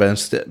there. But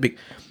instead,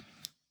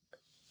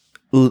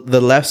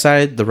 the left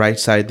side, the right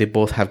side, they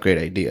both have great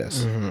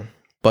ideas,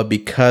 but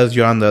because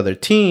you're on the other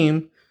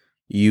team,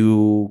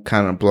 you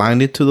kind of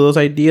blinded to those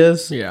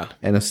ideas.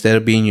 And instead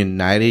of being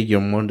united,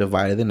 you're more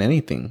divided than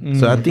anything.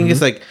 So I think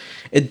it's like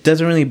it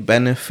doesn't really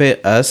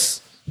benefit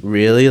us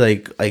really.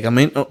 Like I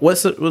mean,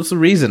 what's the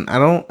reason? I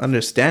don't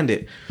understand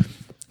it.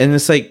 And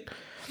it's like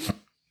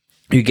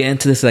you get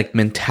into this like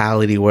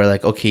mentality where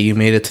like, okay, you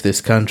made it to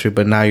this country,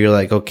 but now you're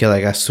like, okay,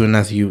 like as soon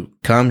as you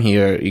come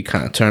here, you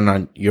kind of turn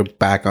on your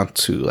back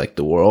onto like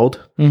the world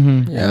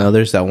and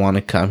others that want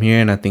to come here.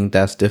 And I think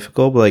that's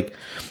difficult. But like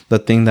the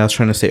thing that I was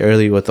trying to say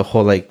earlier with the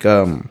whole like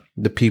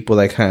the people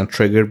like kind of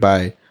triggered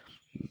by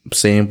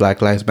saying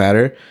Black Lives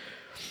Matter.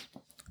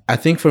 I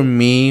think for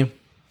me,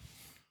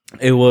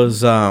 it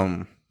was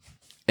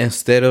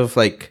instead of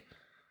like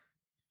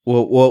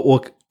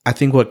what I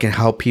think what can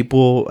help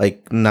people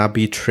like not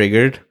be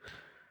triggered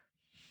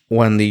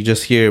when they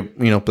just hear,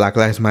 Black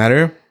Lives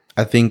Matter.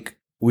 I think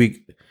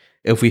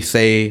if we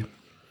say,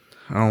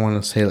 I don't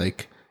want to say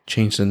like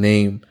change the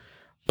name,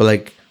 but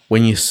like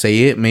when you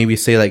say it, maybe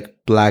say like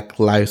Black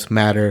Lives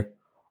Matter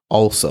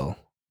also.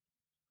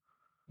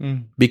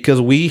 Because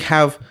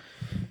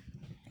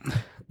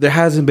there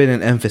hasn't been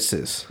an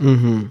emphasis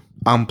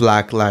on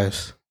Black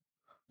lives.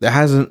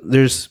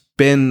 There's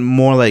been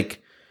more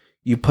like,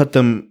 you put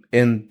them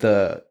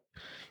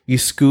you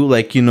scoot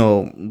like,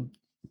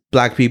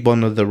 Black people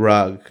under the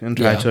rug and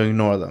try to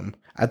ignore them.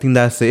 I think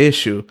that's the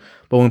issue.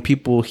 But when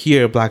people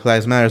hear Black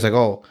Lives Matter, it's like,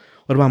 oh,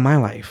 what about my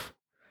life?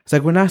 It's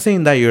like, we're not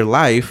saying that your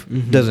life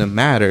doesn't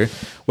matter.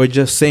 We're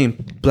just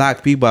saying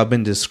Black people have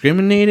been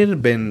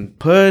discriminated, been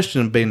pushed,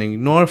 and been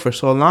ignored for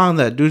so long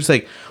that, dude, it's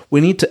like,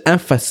 we need to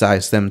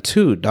emphasize them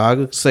too, dog.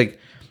 It's like,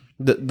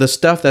 the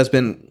stuff that's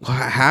been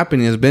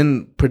happening has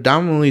been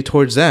predominantly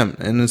towards them.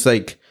 And it's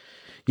like,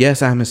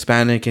 yes, I'm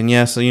Hispanic, and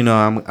yes,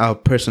 I'm a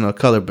person of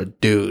color, but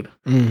dude,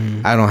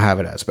 I don't have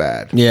it as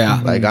bad.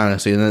 Yeah. Like,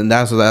 honestly, and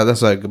that's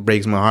like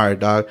breaks my heart,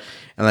 dog.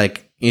 And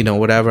like,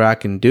 whatever I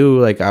can do,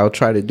 like, I'll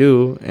try to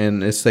do.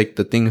 And it's like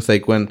the thing is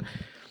like when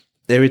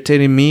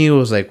irritating me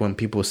was like when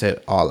people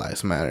said all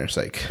lives matter. It's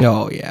like,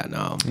 oh yeah,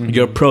 no,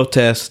 your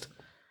protest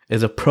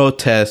is a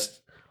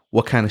protest.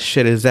 What kind of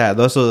shit is that?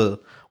 Those are the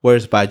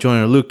words by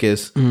Joyner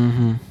Lucas,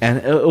 and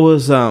it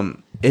was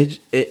it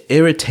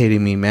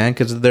irritated me, man,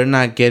 because they're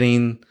not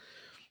getting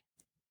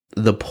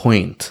the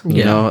point.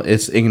 You know,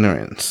 it's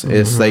ignorance.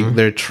 It's like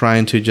they're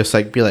trying to just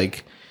like be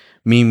like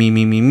me,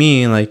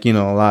 and like, a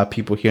lot of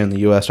people here in the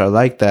US are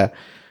like that.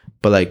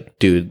 But like,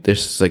 dude,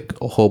 there's like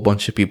a whole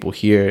bunch of people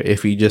here.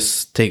 If you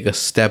just take a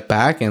step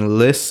back and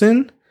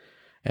listen,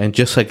 and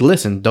just like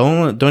listen,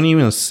 don't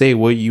even say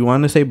what you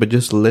want to say, but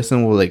just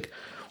listen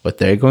what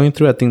they're going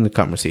through, I think the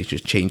conversation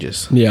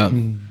changes. Yeah.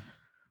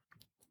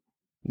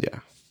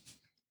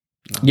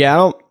 Yeah,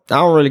 I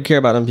don't really care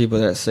about them people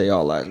that say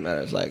all lives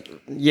matter. It's like,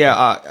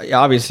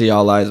 obviously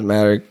all lives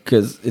matter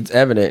because it's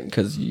evident,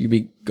 because you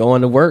be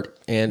going to work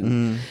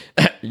and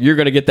you're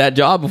going to get that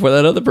job before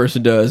that other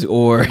person does.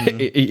 Or,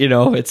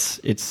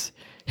 it's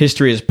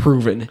history has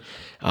proven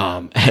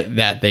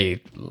that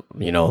they,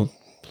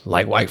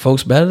 like white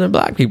folks better than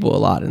Black people a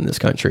lot in this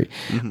country.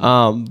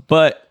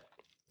 But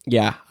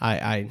yeah,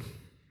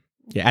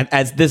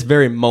 at this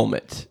very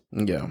moment,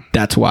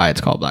 that's why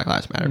it's called Black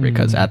Lives Matter,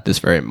 because at this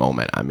very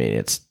moment, I mean,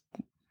 it's,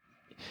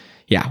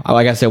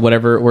 like I said,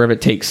 wherever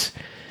it takes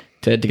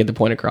to get the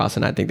point across,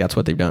 and I think that's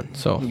what they've done.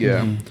 So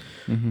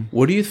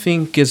what do you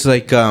think is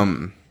like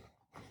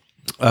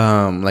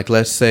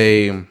let's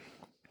say,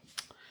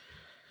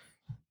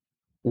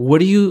 what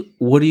do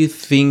you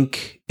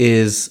think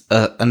is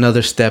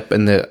another step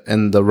in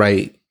the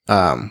right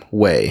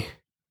way?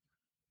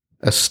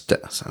 A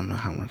step. I don't know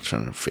how I'm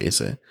trying to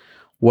phrase it.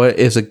 What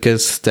is a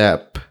good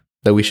step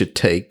that we should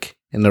take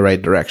in the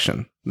right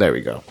direction? There we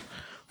go.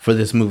 For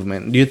this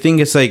movement, do you think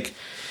it's like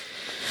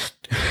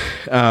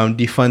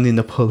defunding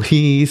the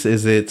police?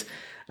 Is it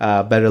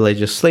better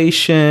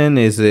legislation?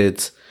 Is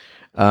it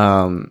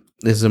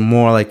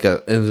more like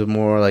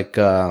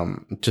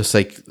just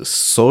like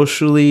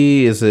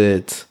socially? Is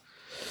it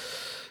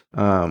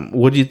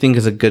what do you think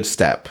is a good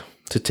step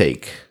to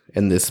take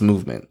in this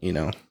movement?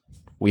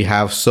 We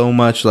have so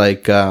much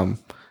like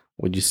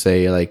would you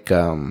say like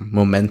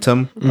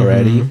momentum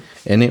already,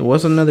 and it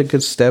was another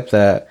good step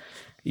that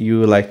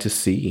you would like to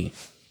see.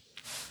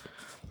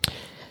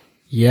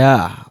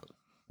 Yeah,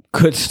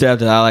 good step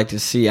that I like to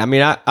see. I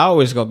mean, I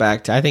always go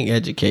back to, I think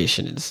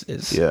education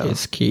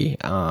is key.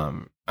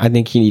 I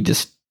think we need to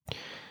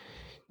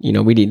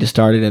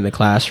start it in the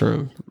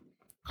classroom.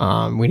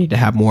 We need to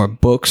have more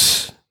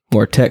books,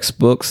 more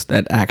textbooks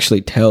that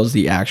actually tells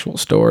the actual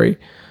story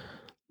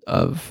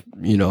of,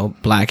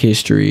 Black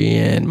history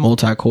and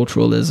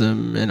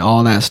multiculturalism and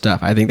all that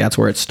stuff. I think that's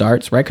where it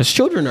starts, right? Because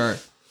children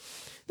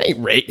they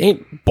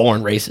ain't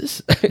born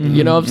racist.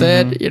 You know what I'm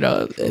saying?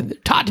 They're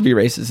taught to be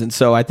racist. And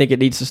so I think it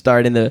needs to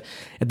start at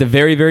the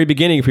very, very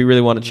beginning if we really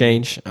want to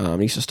change. It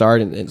needs to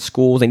start in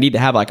schools. They need to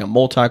have like a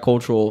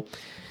multicultural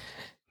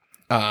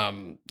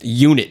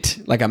unit,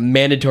 like a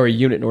mandatory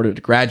unit in order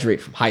to graduate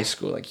from high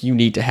school. Like, you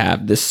need to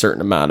have this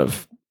certain amount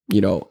of,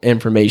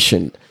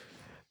 information,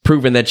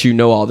 proving that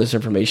all this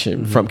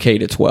information from K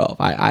to 12,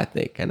 I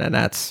think. And then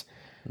that's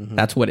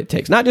what it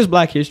takes. Not just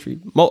Black history.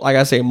 Like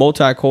I say,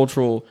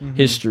 multicultural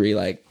history.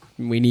 Like,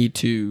 we need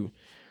to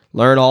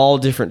learn all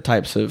different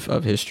types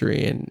of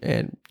history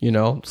and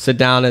sit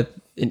down and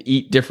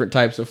eat different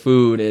types of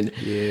food. And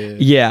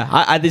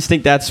I just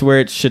think that's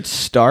where it should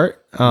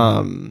start.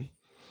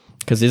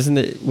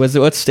 Because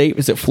what state?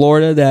 Was it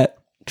Florida that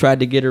tried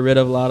to get rid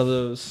of a lot of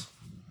those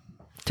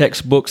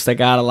textbooks that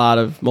got a lot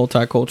of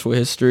multicultural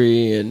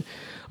history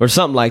or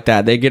something like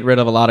that? They got rid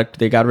of a lot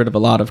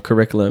of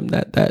curriculum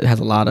that has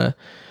a lot of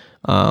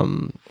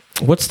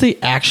what's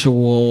the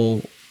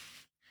actual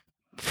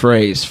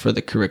phrase for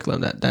the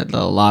curriculum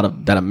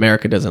that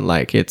America doesn't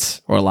like,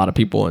 or a lot of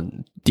people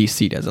in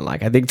DC doesn't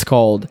like. I think it's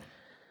called,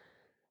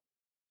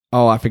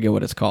 I forget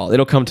what it's called.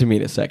 It'll come to me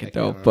in a second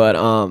though. But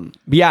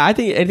yeah, I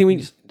think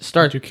we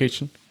start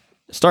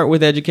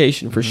with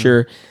education for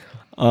sure.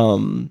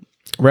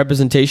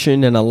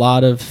 Representation in a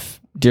lot of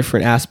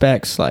different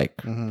aspects,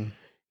 like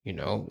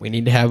we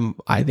need to have,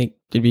 I think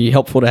it'd be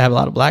helpful to have a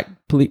lot of black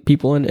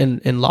people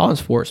in law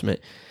enforcement.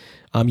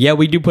 Yeah,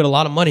 we do put a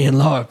lot of money in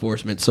law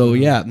enforcement. So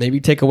yeah, maybe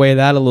take away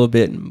that a little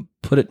bit and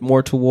put it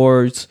more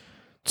towards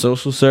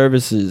social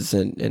services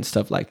and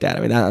stuff like that.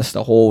 I mean, that's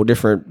a whole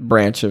different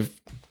branch of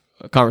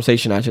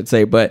conversation, I should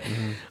say. But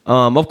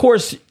of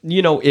course,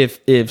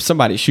 if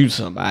somebody shoots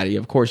somebody,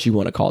 of course you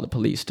want to call the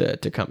police to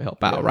come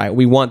help out, right?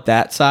 We want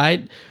that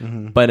side.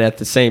 But at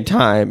the same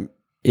time,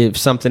 if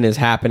something is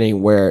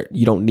happening where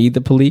you don't need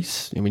the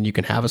police, I mean, you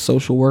can have a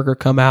social worker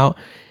come out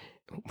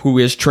who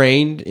is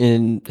trained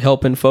in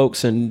helping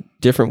folks in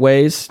different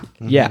ways.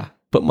 Yeah,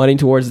 put money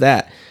towards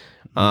that.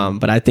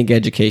 But I think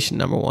education,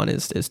 number one,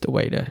 is the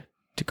way to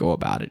go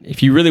about it.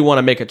 If you really want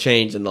to make a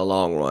change in the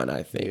long run,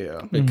 I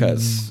think,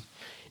 because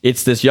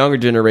it's this younger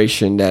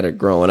generation that are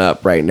growing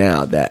up right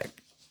now that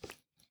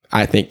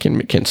I think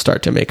can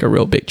start to make a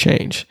real big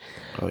change.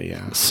 Oh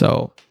yeah.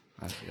 So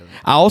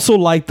I also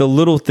like the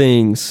little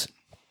things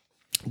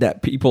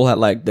that people have,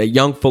 like the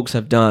young folks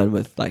have done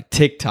with like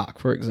TikTok,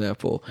 for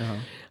example.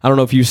 I don't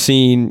know if you've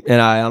seen,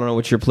 and I don't know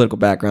what your political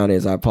background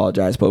is, I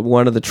apologize, but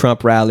one of the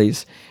Trump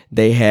rallies,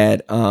 they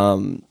had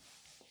people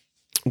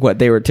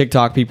on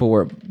TikTok, they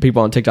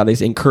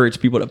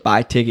encouraged people to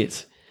buy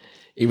tickets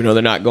even though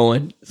they're not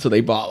going. So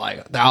they bought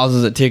like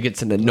thousands of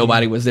tickets and then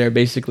nobody was there,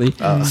 basically.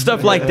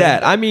 Stuff like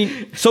that. I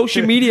mean,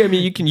 social media,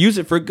 you can use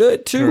it for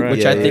good too, correct.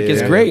 Which I think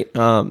is great.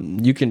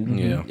 You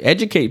can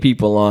educate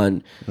people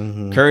on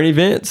current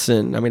events.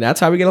 And I mean,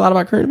 that's how we get a lot of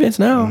our current events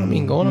now. I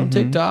mean, going on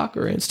TikTok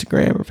or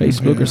Instagram or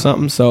Facebook or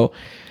something. So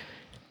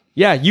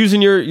yeah,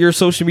 using your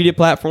social media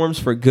platforms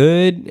for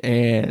good.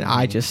 And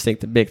I just think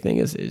the big thing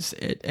is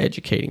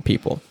educating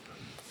people.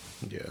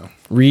 Yeah.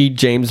 Read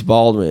James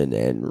Baldwin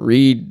and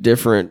read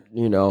different,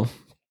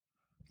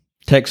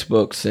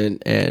 textbooks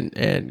and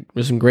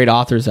there's some great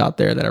authors out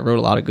there that have wrote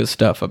a lot of good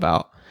stuff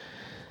about,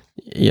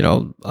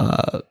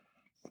 the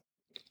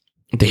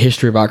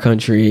history of our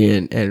country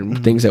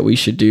and things that we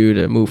should do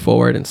to move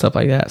forward and stuff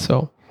like that.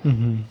 So,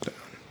 yeah,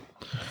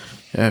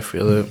 I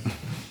feel it.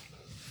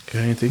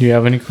 Do you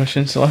have any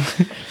questions? I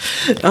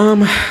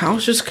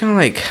was just kind of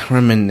like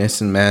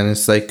reminiscing, man.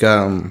 It's like,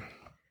 I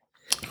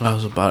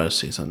was about to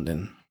say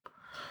something.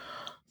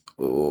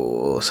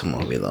 Oh, se me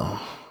olvidó.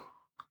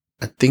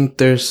 I think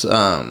there's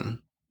I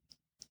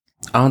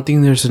don't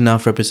think there's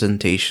enough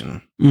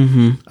representation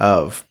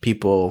of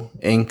people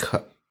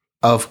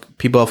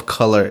of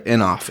color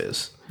in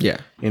office. Yeah.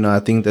 I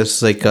think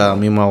that's like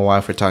me and my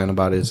wife were talking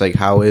about it. It's like,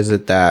 how is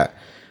it that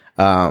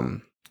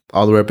all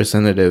the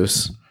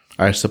representatives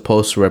are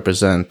supposed to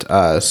represent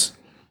us,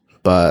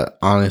 but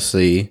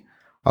honestly,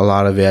 a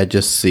lot of it I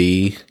just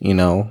see,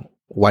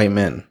 white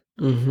men,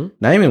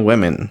 not even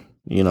women.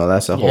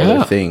 That's a whole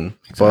other thing.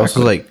 Exactly. But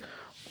also, like,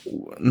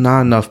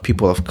 not enough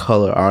people of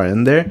color are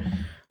in there.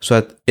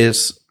 So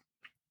it's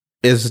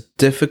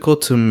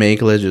difficult to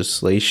make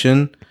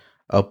legislation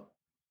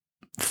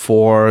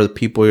for the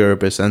people you're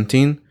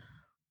representing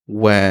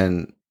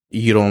when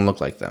you don't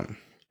look like them.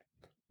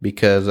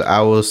 Because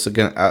I was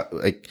gonna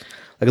like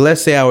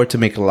let's say I were to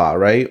make a law,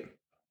 right?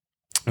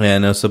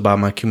 And it's about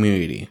my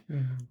community,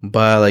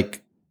 but like,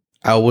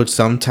 I would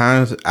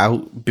sometimes,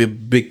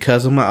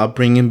 because of my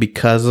upbringing,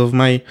 because of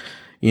my,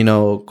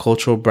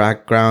 cultural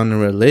background and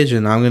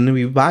religion, I'm going to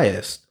be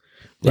biased,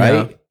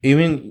 right?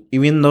 Yeah.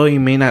 Even though you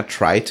may not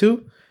try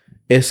to,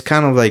 it's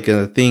kind of like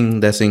a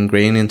thing that's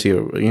ingrained into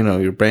your,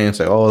 your brain.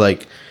 It's like, oh,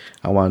 like,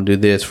 I want to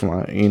do this for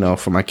my,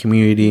 for my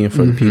community and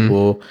for the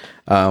people.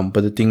 But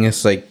the thing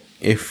is, like,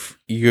 if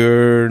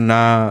you're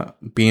not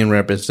being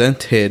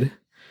represented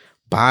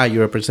by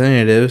your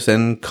representatives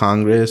and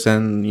Congress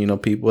and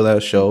people that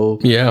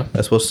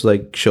that's supposed to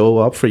like show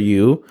up for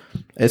you,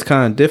 it's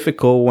kind of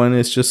difficult when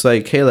it's just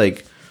like, hey,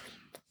 like,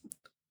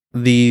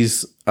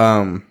 these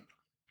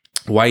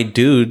white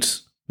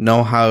dudes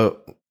know how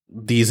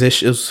these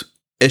issues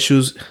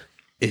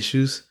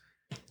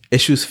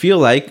feel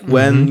like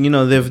when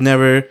they've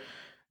never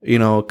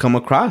come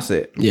across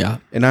it. Yeah.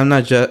 And I'm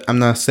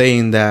not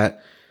saying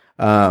that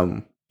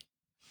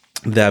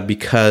that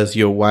because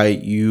you're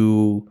white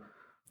you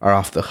are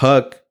off the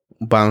hook,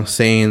 but I'm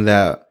saying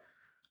that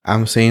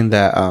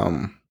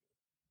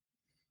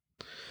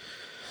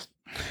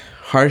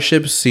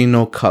hardships see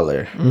no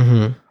color.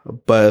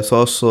 But it's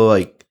also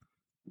like,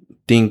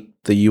 think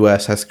the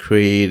U.S. has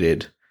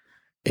created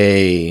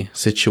a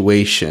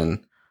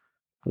situation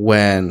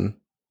when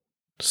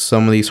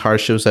some of these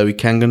hardships that we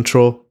can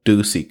control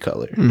do see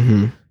color.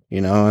 You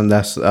know, and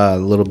that's a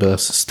little bit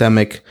of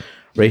systemic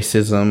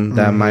racism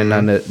that might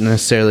not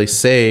necessarily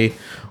say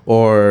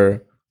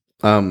or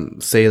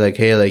say like,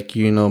 hey, like,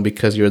 you know,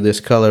 because you're this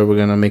color, we're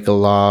gonna make a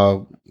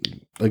law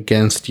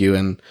against you.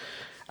 And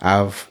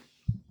I've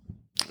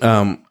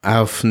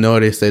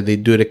noticed that they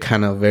do it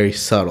kind of very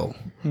subtle.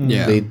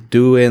 Yeah. They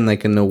do it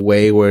like in a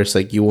way where it's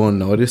like you won't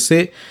notice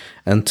it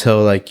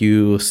until like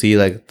you see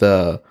like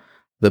the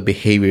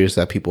behaviors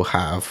that people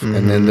have,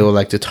 and then they'll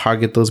like to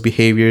target those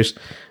behaviors,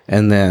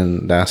 and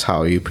then that's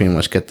how you pretty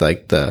much get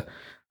like the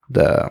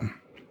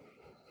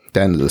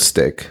end of the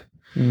stick,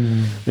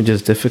 which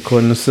is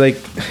difficult. And it's like,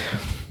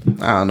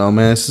 I don't know,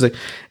 man. It's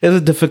a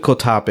difficult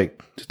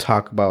topic to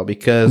talk about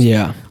because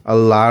a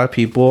lot of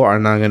people are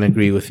not gonna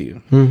agree with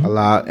you a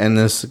lot, and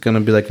it's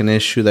gonna be like an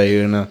issue that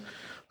you're gonna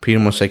pretty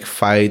much like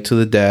fight to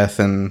the death,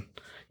 and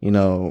you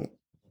know,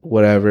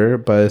 whatever.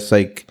 But it's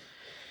like,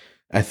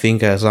 I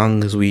think as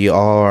long as we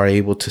all are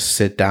able to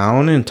sit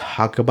down and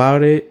talk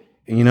about it,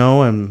 you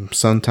know, and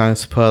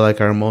sometimes put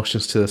like our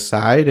emotions to the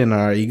side and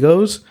our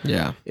egos,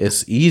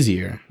 it's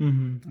easier,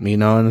 you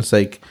know. And it's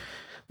like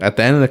at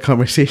the end of the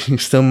conversation, you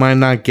still might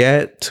not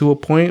get to a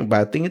point, but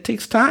I think it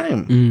takes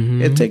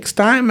time. It takes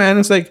time, man.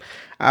 It's like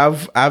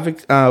I've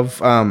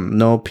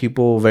know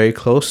people very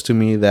close to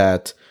me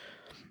that,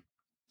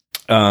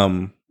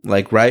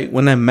 like right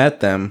when I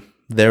met them,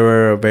 they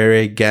were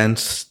very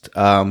against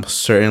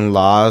certain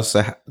laws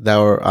that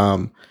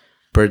were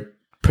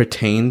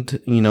pertained,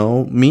 you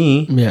know,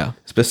 me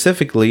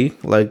specifically,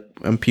 like,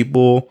 and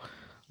people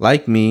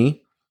like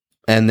me.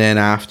 And then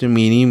after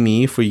meeting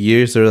me for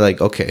years, they're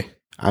like, okay,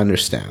 I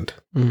understand.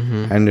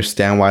 I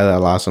understand why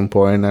that law's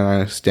important, and I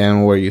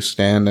understand where you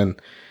stand.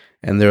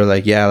 And they're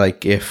like, yeah,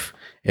 like if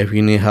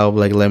you need help,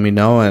 like let me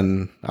know,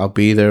 and I'll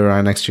be there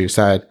right next to your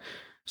side.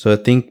 So I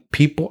think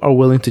people are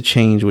willing to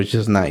change, which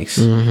is nice.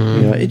 You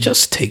know, it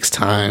just takes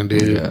time,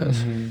 dude.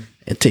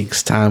 It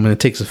takes time, and it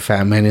takes a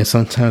fat minute.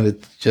 Sometimes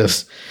it's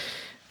just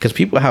because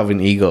people have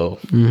an ego.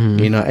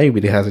 You know,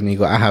 everybody has an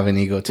ego. I have an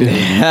ego too.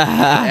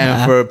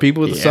 And for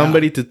people,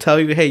 somebody to tell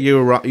you, hey,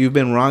 you're wrong, you've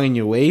been wrong in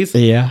your ways.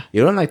 You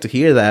don't like to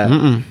hear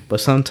that, but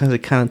sometimes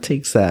it kind of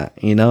takes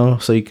that, you know,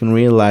 so you can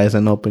realize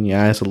and open your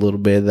eyes a little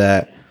bit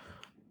that,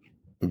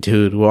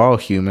 dude, we're all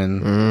human.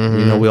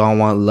 You know, we all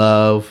want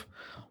love.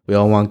 We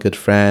all want good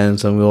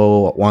friends, and we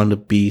all want to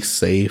be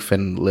safe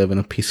and live in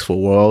a peaceful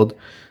world.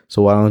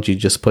 So why don't you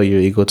just put your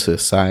ego to the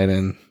side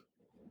and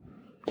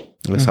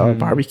let's have a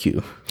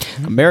barbecue?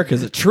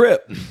 America's a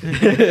trip.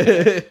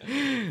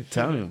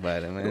 Tell me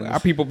about it, man. Our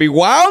people be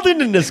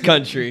wilding in this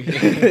country.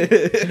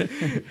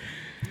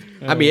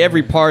 I mean,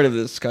 every part of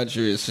this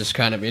country is just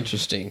kind of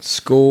interesting.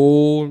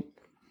 School,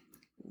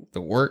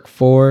 the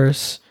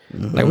workforce.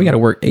 Like, we got to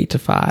work 8 to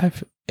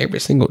 5 every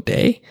single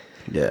day.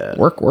 Yeah.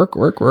 Work.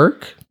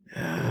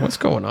 What's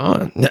going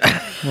on?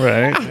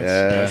 Right.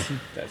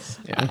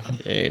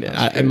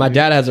 And my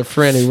dad has a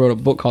friend who wrote a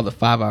book called The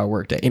 5-Hour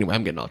Workday. Anyway,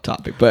 I'm getting off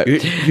topic, but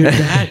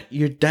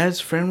your dad's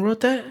friend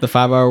wrote that? The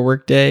 5-Hour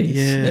Workday.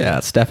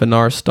 Yeah. Stefan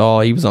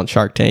Narstall. He was on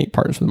Shark Tank,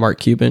 partners with Mark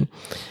Cuban.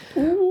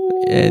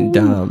 Ooh.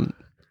 And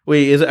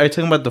wait, are you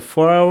talking about the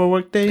 4-hour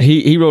workday?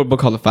 He wrote a book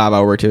called The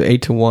 5-Hour Workday,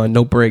 8 to 1,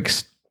 no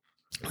breaks,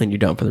 and you're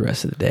done for the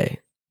rest of the day.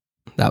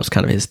 That was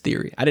kind of his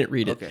theory. I didn't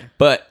read it,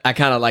 but I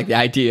kind of like the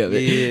idea of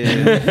it.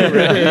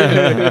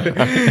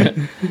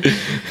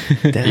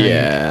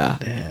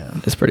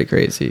 Damn. It's pretty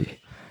crazy.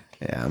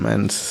 Yeah,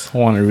 man. I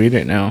want to read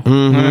it now.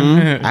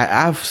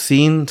 I've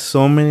seen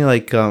so many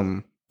like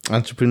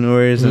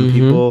entrepreneurs and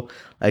people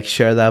like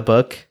share that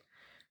book.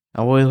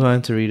 I always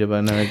wanted to read it, but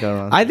I never got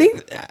around. I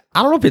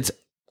don't know if it's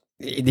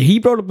he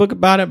wrote a book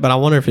about it, but I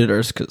wonder if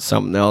there's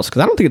something else,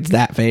 because I don't think it's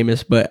that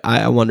famous. But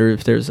I wonder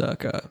if there's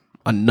like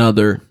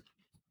another.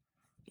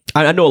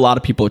 I know a lot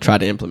of people try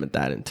to implement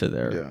that into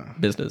their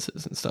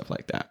businesses and stuff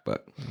like that,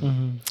 but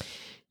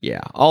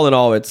yeah, all in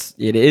all, it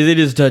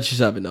is a touchy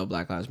subject though.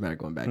 Black Lives Matter,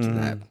 going back to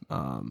that,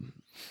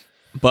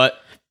 but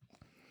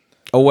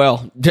oh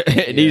well,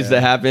 it needs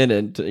to happen,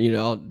 and you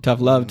know,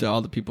 tough love to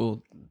all the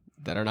people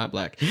that are not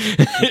black.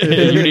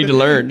 You need to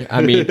learn.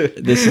 I mean,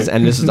 this is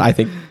I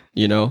think,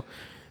 you know,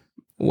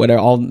 what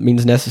all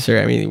means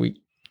necessary. I mean, we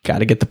got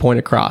to get the point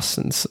across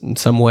in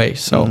some way.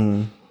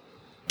 So,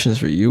 questions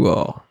for you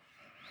all.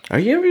 Are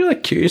you ever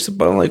like curious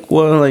about like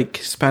what like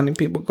Hispanic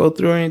people go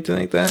through or anything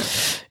like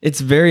that? It's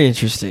very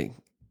interesting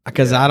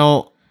because I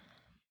don't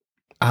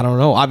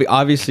know.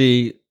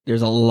 Obviously,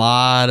 there's a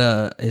lot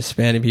of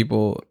Hispanic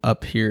people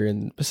up here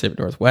in the Pacific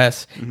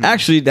Northwest.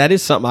 Actually, that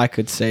is something I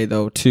could say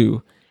though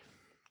too.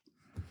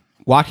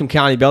 Whatcom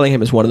County,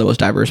 Bellingham is one of the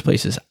most diverse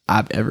places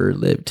I've ever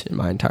lived in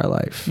my entire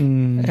life,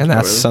 and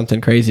that's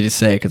something crazy to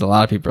say because a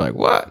lot of people are like,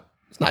 "What?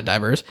 It's not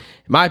diverse."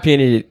 In my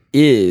opinion, it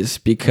is,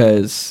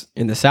 because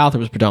in the South it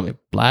was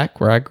predominantly black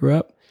where I grew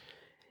up,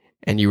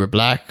 and you were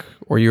black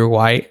or you were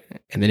white,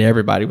 and then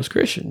everybody was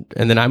Christian.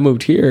 And then I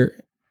moved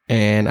here,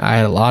 and I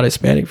had a lot of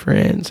Hispanic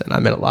friends, and I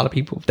met a lot of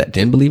people that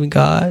didn't believe in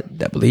God,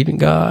 that believed in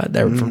God,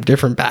 that were from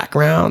different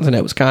backgrounds, and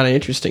it was kind of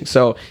interesting.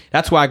 So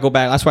that's why I go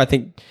back. That's why I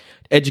think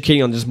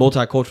educating on just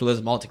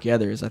multiculturalism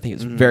altogether is, I think,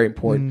 it's very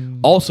important.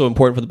 Also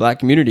important for the Black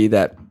community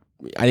that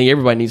I think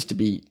everybody needs to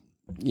be,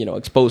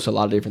 exposed to a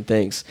lot of different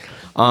things.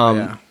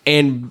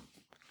 And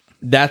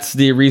that's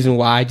the reason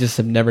why I just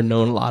have never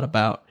known a lot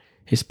about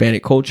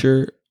Hispanic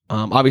culture.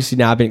 Obviously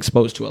now I've been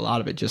exposed to a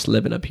lot of it just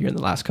living up here in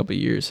the last couple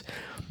of years.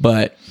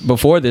 But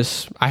before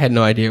this, I had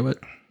no idea what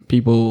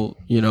people,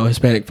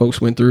 Hispanic folks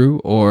went through,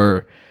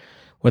 or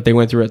what they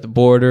went through at the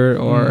border,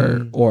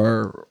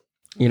 or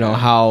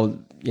how,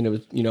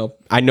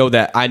 I knew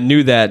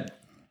that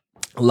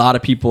a lot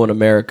of people in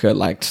America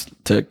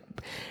liked to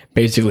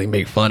basically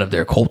make fun of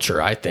their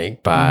culture, I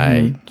think,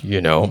 by,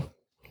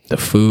 the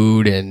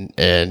food,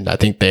 and I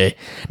think they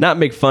not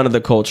make fun of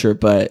the culture,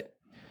 but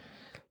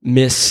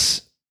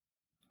what's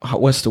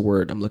the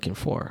word I'm looking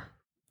for?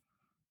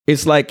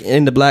 It's like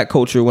in the Black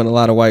culture when a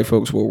lot of white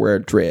folks will wear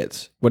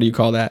dreads. What do you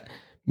call that?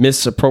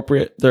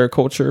 Misappropriate their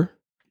culture?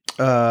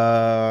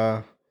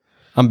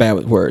 I'm bad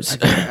with words.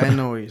 I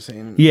know what you're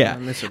saying. Yeah.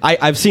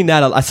 I've seen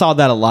that. I saw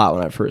that a lot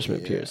when I first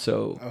moved here.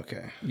 So,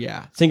 okay.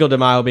 Yeah. Cinco de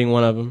Mayo being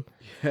one of them.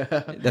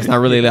 That's not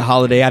really the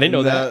holiday. I didn't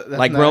know that.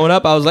 Like growing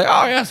up, I was like,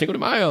 oh yeah, Cinco de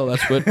Mayo.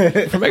 That's what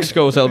from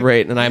Mexico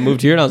celebrate. And I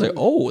moved here and I was like,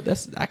 oh,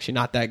 that's actually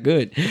not that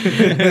good.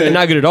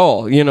 Not good at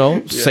all,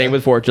 Same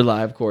with 4th of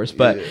July, of course.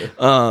 But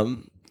so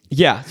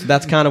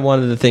that's kind of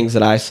one of the things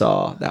that I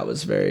saw that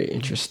was very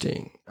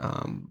interesting.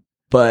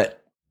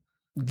 But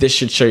this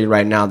should show you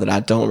right now that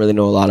I don't really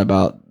know a lot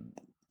about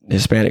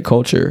Hispanic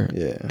culture.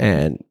 Yeah.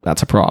 And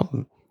that's a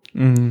problem.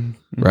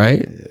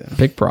 Right? Yeah.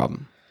 Big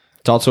problem.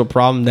 It's also a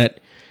problem that,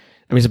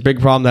 it's a big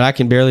problem that I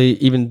can barely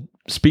even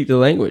speak the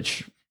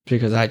language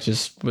because I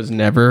just was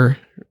never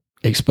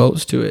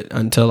exposed to it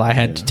until I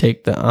had to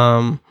take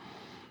the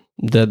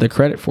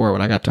credit for it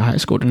when I got to high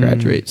school to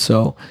graduate.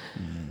 So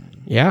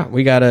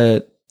we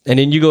gotta, and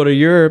then you go to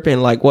Europe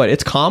and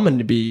it's common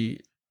to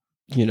be,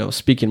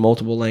 speaking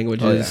multiple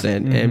languages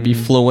and be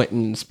fluent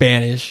in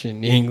Spanish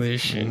and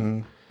English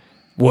and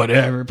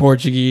whatever,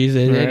 Portuguese,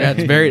 and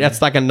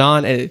that's like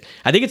I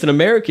think it's an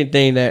American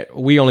thing that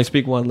we only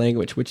speak one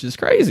language, which is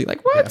crazy.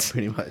 Like what? Yeah,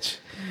 pretty much.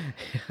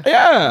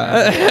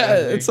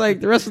 It's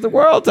like the rest of the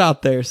world's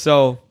out there.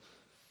 So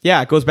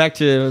it goes back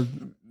to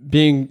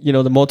being,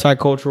 the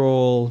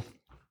multicultural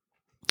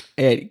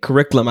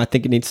curriculum. I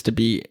think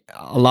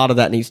a lot of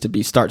that needs to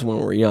be starts when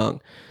we're young.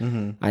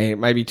 It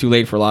might be too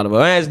late for a lot of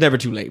us. It's never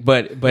too late,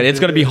 but it's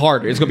going to be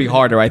harder. It's going to be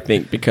harder, I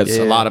think, because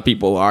a lot of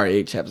people our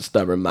age have a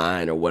stubborn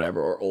mind or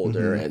whatever, or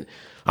older, and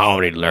I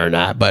don't need to learn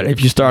that. But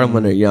if you start them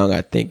when they're young,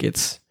 I think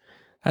that's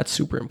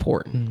super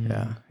important.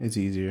 Yeah, it's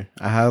easier.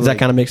 Does that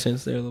kind of make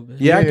sense there a little bit?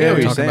 Yeah, I get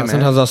what you're saying, man.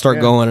 Sometimes I'll start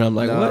going and I'm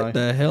like, what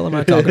the hell am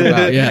I talking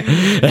about? Yeah.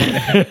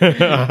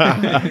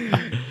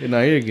 No,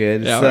 you're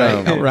good.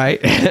 Yeah, right.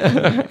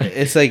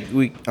 It's like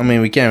we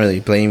can't really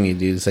blame you,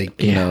 dude. It's like,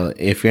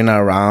 if you're not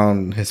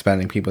around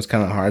Hispanic people, it's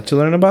kind of hard to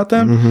learn about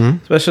them,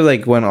 especially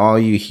like when all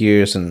you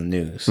hear is in the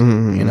news,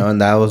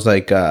 and that was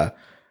like a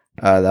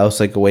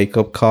wake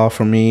up call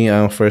for me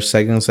for a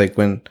second. It's like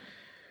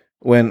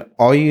when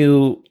all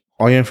your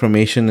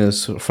information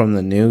is from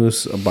the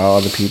news about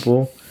other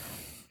people,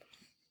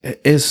 it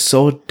is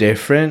so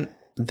different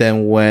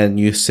than when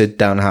you sit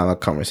down and have a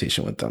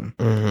conversation with them.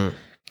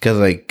 Because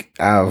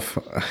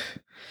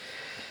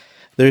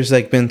there's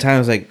been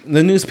times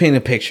the news paint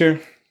a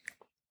picture,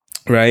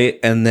 right?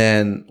 And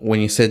then when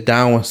you sit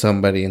down with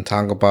somebody and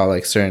talk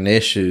about certain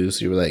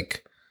issues, you're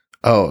like,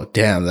 oh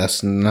damn,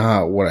 that's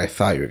not what I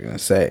thought you were gonna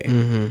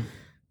say.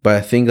 But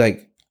I think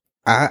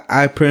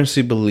I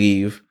personally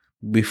believe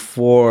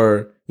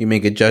before you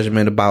make a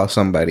judgment about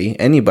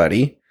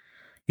anybody,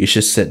 you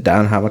should sit down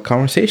and have a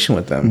conversation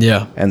with them.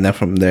 Yeah. And then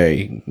from there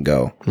you can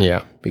go.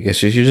 Yeah.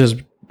 Because you just...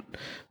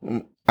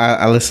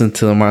 I listened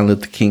to the Martin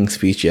Luther King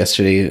speech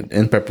yesterday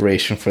in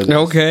preparation for this.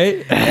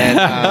 Okay.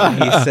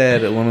 And he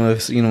said one of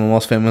his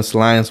most famous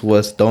lines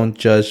was, "Don't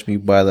judge me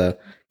by the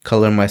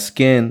color of my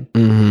skin,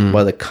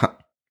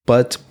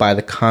 but by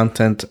the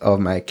content of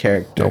my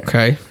character."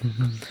 Okay.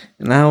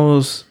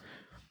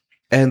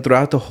 And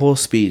throughout the whole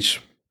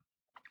speech,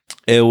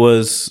 it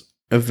was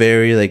a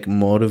very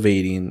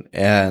motivating,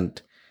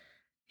 and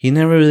he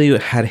never really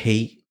had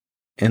hate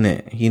in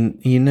it.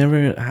 He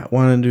never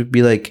wanted to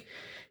be like,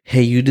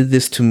 hey, you did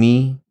this to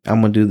me, I'm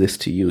gonna do this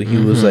to you. He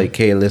was like,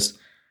 hey, let's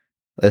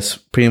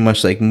pretty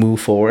much move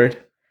forward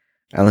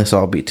and let's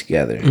all be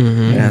together.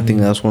 And I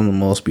think that's one of the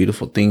most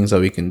beautiful things that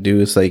we can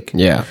do. It's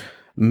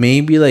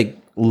maybe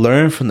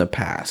learn from the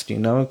past,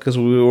 because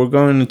we're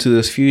going into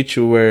this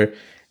future where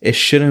it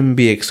shouldn't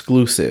be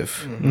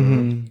exclusive.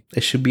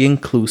 It should be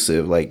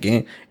inclusive,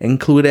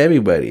 include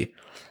everybody.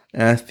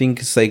 And I think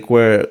it's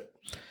where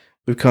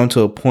we've come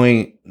to a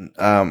point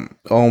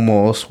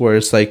almost where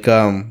it's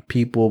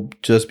people,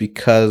 just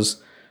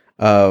because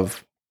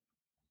of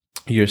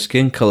your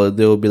skin color,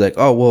 they'll be like,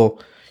 oh well,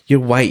 you're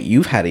white,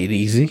 you've had it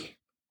easy.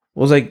 I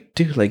was like,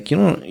 dude,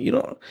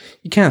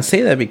 you can't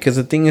say that, because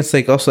the thing is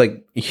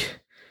also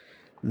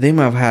they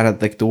might have had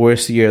the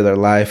worst year of their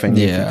life, and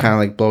you're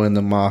kind of blowing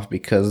them off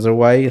because they're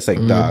white. It's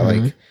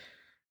dog,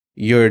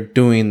 you're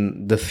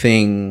doing the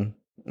thing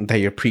that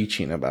you're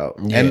preaching about.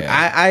 And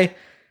I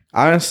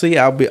honestly,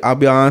 I'll be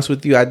honest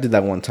with you. I did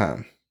that one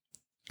time.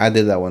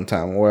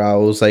 Where I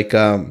was like,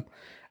 I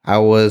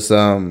was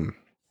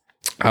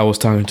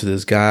talking to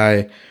this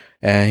guy,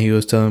 and he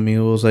was telling me,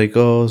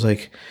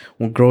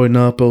 when growing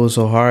up, it was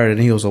so hard, and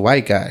he was a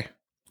white guy,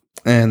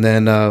 and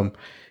then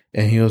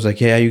and he was like,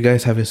 yeah, you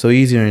guys have it so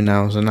easy right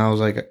now. So now I was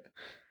like,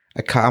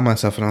 I caught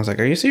myself, and I was like,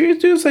 are you serious,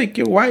 dude? It's like,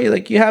 you're white,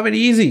 like you have it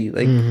easy,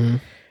 like.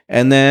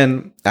 And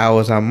then I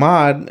was on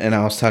Mod, and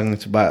I was talking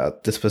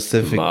about the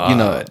specific,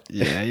 yeah.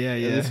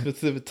 the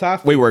specific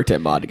topic. We worked at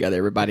Mod together.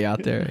 Everybody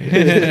out there,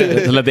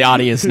 to let the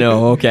audience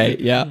know. Okay,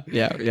 yeah.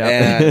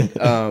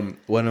 And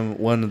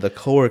one of the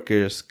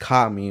coworkers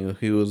caught me.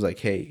 He was like,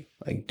 "Hey,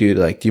 like, dude,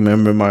 like, do you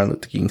remember Martin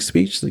Luther King's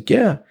speech?" It's like,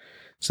 "Yeah."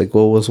 It's like,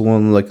 what was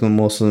one of, like, the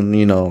most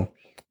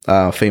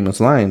famous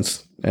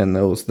lines? And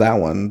it was that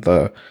one.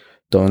 The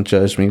 "Don't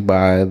judge me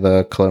by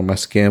the color of my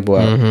skin,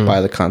 but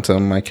by the content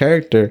of my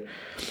character."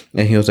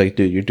 And he was like,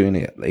 dude, you're doing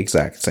the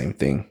exact same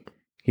thing.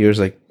 He was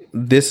like,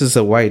 this is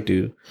a white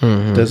dude.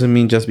 Doesn't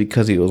mean just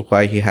because he was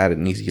white, he had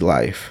an easy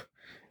life.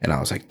 And I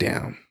was like,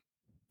 damn.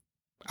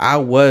 I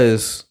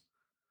was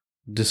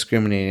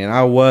discriminating.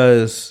 I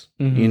was,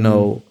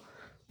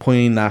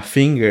 pointing that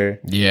finger.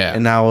 Yeah.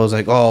 And I was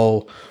like,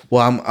 oh,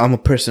 well, I'm a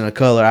person of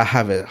color. I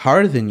have it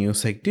harder than you.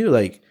 It's like, dude,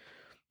 like,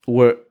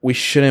 we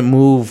shouldn't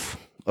move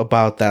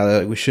about that.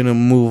 Like, we shouldn't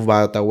move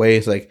about that way.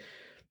 It's like,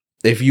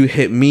 if you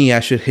hit me, I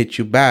should hit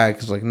you back.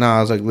 It's like, I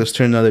was like, let's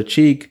turn the other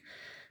cheek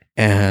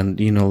and,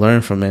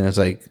 learn from it. It's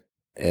like,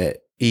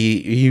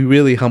 he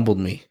really humbled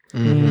me.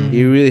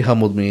 He really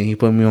humbled me. He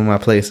put me on my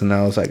place. And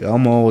I was like,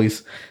 I'm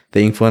always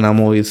thankful. And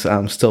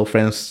I'm still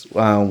friends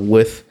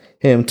with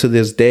him to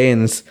this day.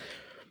 And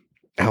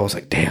I was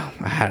like, damn,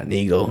 I had an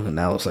ego. And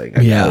I was like,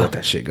 I gotta let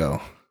that shit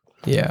go.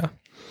 Yeah.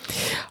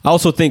 I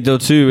also think, though,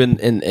 too,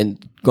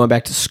 and going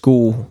back to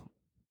school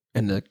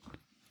and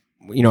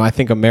I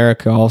think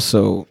America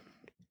also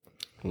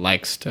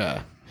likes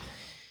to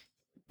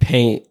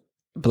paint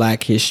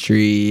Black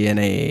history in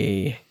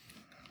a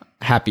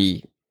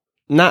happy,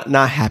 not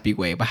happy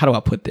way, but how do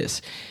I put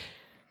this?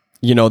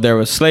 There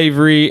was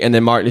slavery, and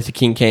then Martin Luther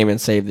King came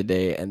and saved the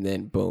day, and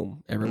then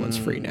boom, everyone's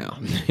free now.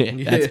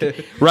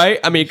 Right?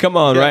 I mean, come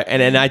on, right?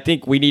 And I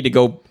think we need to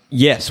go.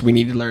 Yes, we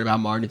need to learn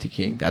about Martin Luther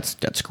King.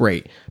 That's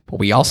great, but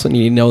we also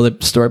need to know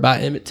the story about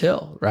Emmett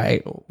Till,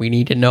 right? We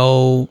need to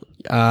know,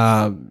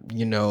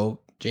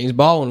 James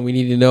Baldwin. We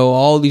need to know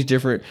all these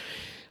different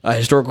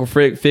historical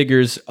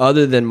figures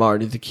other than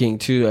Martin Luther King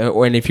too.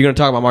 And if you're going to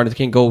talk about Martin Luther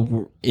King,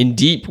 go in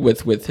deep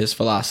with his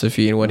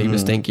philosophy and what he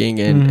was thinking,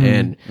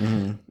 and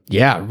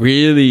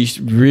really,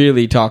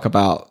 really talk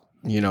about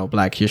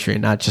Black history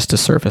and not just the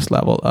surface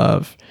level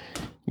of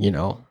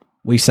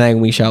we sang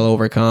 "We Shall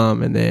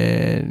Overcome" and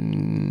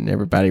then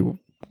everybody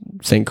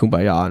sang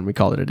 "Kumbaya" and we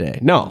called it a day.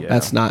 No,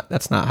 that's not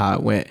how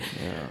it went.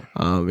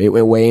 It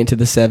went way into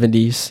the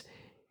 70s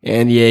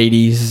and the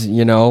 80s,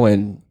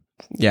 and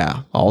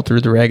all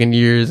through the Reagan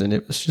years, and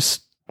it's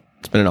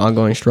been an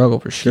ongoing struggle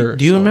for sure.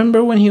 Do you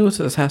remember when he was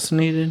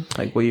assassinated?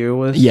 Like what year it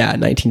was? Yeah,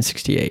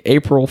 1968,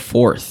 April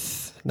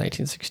 4th,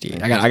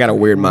 1968. I got a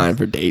weird mind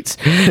for dates.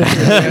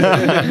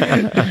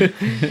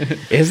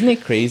 Isn't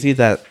it crazy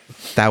that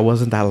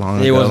wasn't that long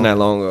ago? It wasn't that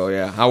long ago.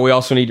 Yeah. We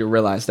also need to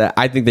realize that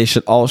I think they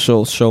should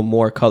also show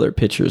more color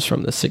pictures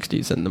from the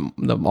 60s and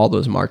all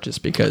those marches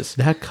because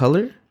that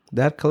color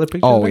picture.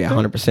 Oh yeah,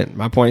 100%.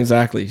 My point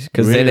exactly,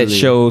 because then it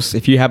shows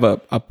if you have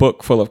a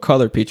book full of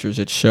color pictures,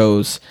 it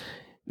shows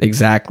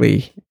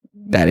exactly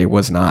that it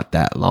was not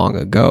that long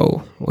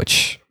ago.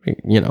 Which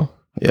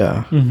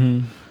yeah,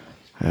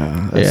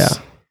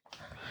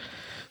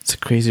 It's a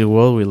crazy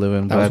world we live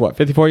in. That was what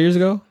 54 years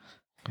ago.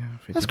 Yeah,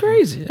 54. That's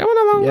crazy. That wasn't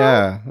that long ago.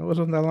 Yeah, that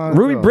wasn't that long.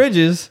 Ruby ago.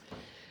 Bridges.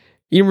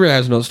 You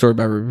realize no story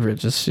about Ruby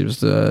Bridges. She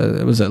was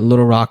it was at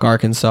Little Rock,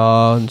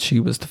 Arkansas, and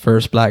she was the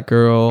first Black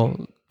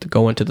girl to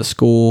go into the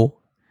school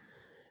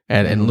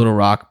in Little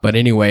Rock. But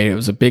anyway, it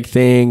was a big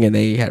thing, and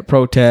they had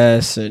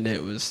protests, and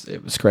it was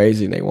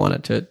crazy. And they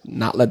wanted to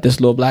not let this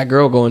little Black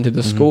girl go into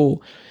the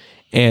school.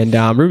 And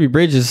Ruby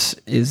Bridges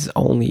is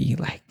only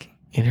like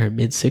in her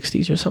mid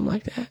 60s or something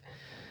like that.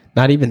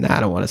 Not even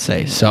that, I want to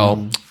say.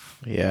 So,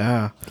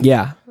 yeah.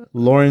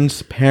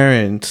 Lauren's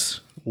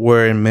parents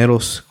were in middle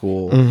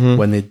school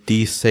when they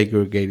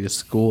desegregated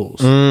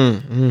schools.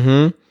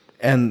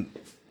 And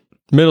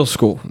middle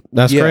school.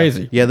 That's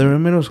crazy. Yeah, they were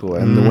in middle school.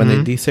 And when they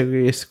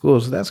desegregated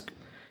schools, that's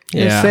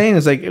insane.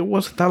 It's like, it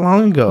wasn't that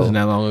long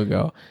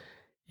ago.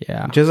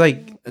 Yeah. Just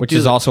like... Which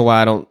is also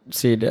why I don't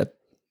see it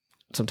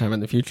sometime in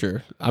the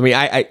future. I mean,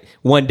 I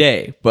one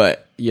day,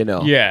 but,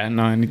 Yeah,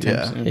 no,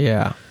 anytime soon.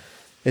 Yeah.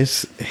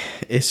 It's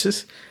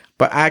just...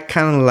 But I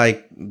kind of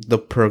like the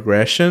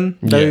progression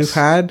that we've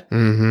had.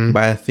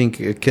 But I think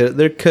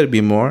there could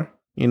be more.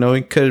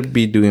 It could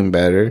be doing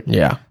better.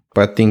 Yeah.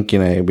 But I think,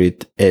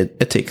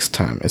 it takes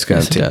time. It's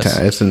going to take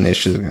time. It's an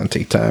issue. It's going to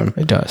take time.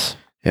 It does.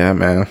 Yeah,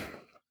 man.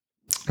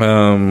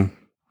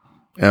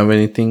 Have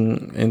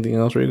anything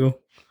else, Rigo?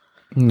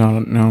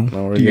 No.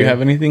 Do you have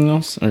anything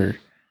else or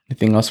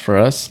anything else for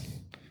us?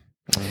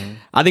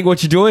 I think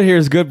what you're doing here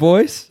is good,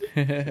 boys.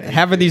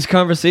 Having these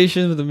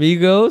conversations with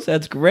amigos,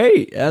 that's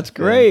great. That's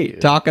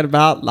great. Talking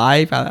about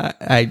life.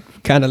 I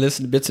kind of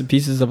listened to bits and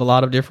pieces of a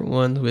lot of different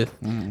ones with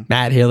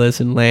Matt Hillis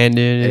and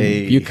Landon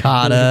and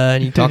Bucata,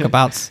 and you talk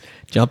about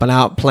jumping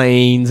out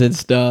planes and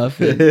stuff.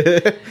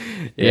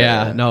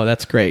 And no,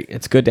 that's great.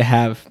 It's good to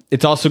have.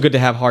 It's also good to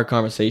have hard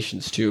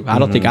conversations too. I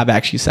don't think I've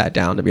actually sat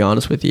down, to be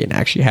honest with you, and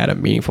actually had a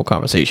meaningful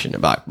conversation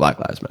about Black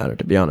Lives Matter,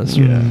 to be honest.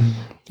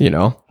 You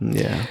know?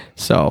 Yeah.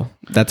 So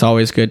that's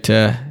always good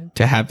to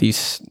have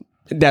these.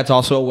 That's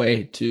also a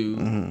way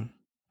to,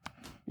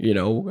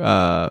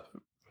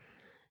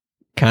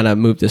 kind of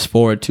move this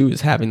forward too,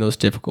 is having those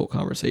difficult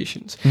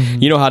conversations.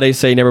 You know how they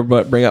say never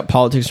bring up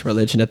politics and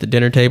religion at the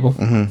dinner table?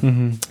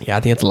 Yeah, I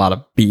think it's a lot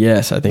of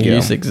BS. I think you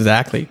just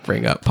exactly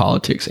bring up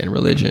politics and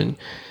religion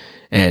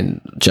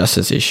and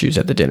justice issues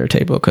at the dinner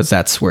table, because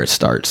that's where it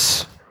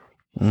starts.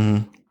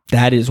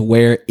 That is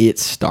where it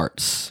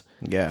starts.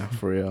 Yeah,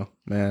 for real,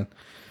 man.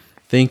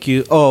 Thank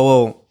you.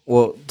 Oh,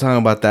 well,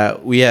 talking about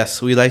that, we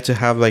like to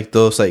have like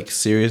those like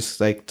serious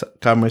like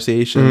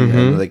conversations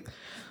and like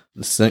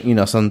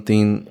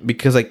something,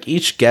 because like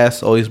each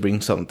guest always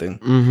brings something,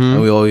 and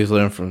we always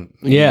learn from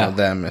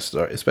them,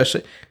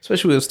 especially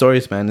with the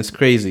stories, man. It's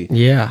crazy.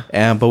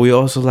 But we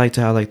also like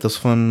to have like those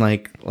fun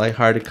like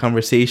lighthearted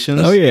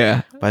conversations.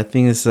 But I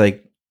think it's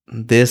like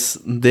this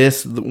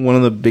one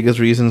of the biggest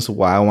reasons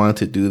why I wanted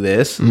to do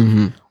this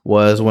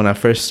was, when I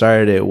first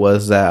started it,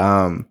 was that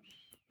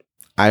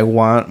I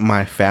want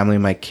my family,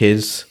 my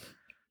kids,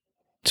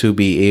 to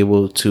be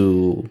able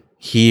to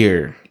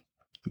hear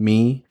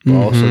me, but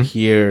also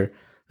hear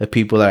the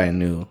people that I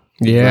knew,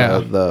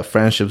 the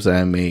friendships that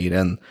I made,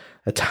 and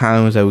the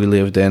times that we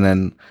lived in,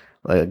 and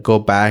like go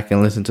back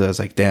and listen to it. It's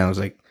like, damn, it's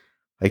like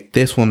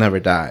this will never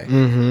die.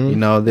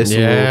 This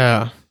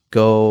will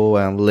go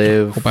and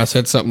live. Hope I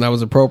said something that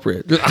was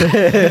appropriate.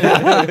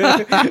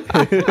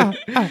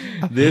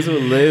 This will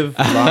live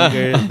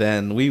longer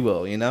than we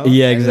will,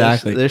 Yeah,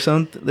 exactly.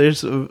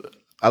 There's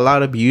a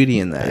lot of beauty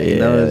in that,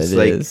 It's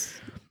like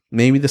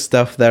maybe the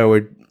stuff that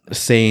we're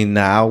saying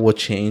now will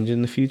change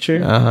in the future,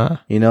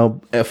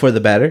 for the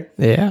better.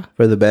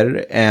 For the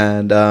better.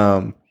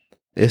 And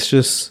it's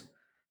just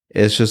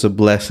a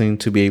blessing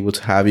to be able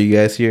to have you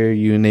guys here.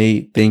 You,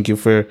 Nate, thank you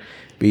for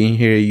being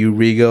here. You,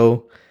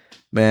 Rigo,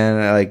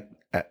 man,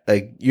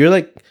 like you're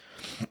like,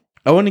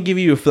 I want to give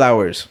you your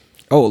flowers.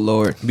 Oh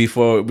Lord!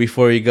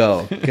 Before you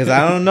go, because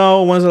I don't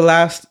know when's the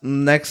last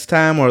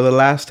time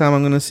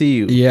I'm gonna see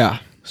you. Yeah.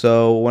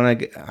 So when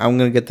I'm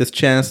gonna get this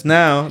chance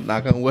now,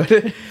 knock on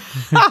wood.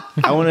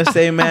 I want to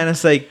say, man,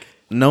 it's like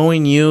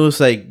knowing you. It's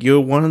like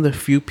you're one of the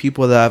few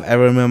people that I've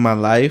ever met in my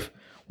life.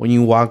 When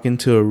you walk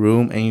into a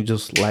room and you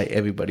just light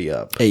everybody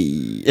up,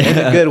 in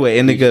a good way,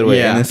 and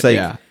it's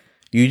like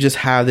you just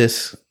have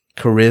this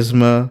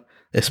charisma,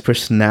 this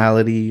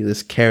personality,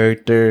 this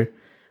character,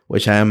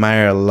 which I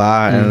admire a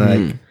lot,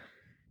 and like.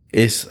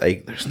 It's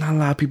like there's not a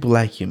lot of people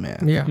like you,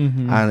 man. Yeah,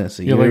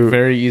 honestly, you're like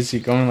very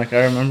easygoing. Like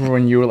I remember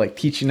when you were like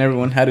teaching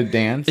everyone how to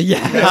dance.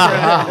 Yeah,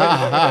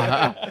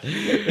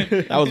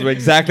 that was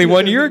exactly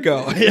 1 year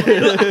ago.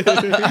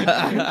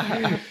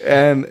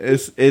 And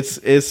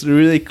it's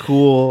really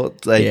cool,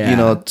 like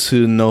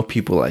to know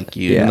people like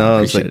you.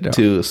 It's like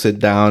to sit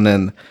down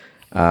and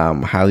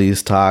have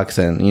these talks,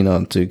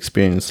 and to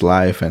experience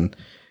life, and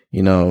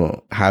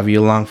have you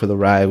along for the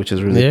ride, which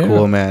is really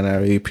cool, man. I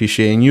really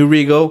appreciate it. And you,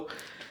 Rigo.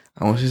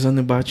 I want to say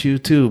something about you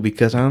too,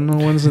 because I don't know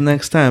when's the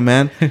next time,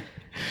 man.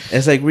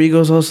 It's like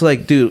Rigo's also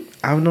like, dude,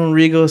 I've known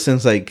Rigo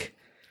since like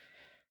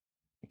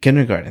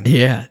kindergarten.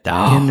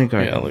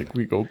 Kindergarten. Yeah, like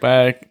we go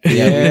back. We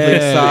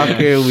play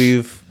soccer.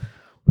 We've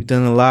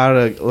done a lot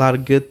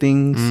of good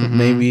things.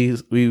 Maybe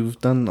we've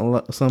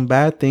done some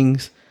bad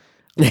things,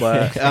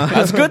 but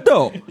that's good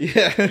though.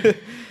 Yeah.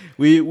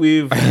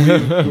 We've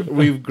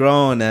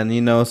grown, and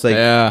it's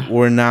like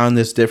we're now in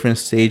this different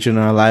stage in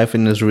our life,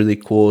 and it's really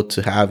cool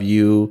to have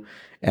you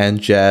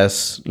and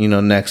Jess,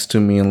 next to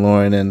me and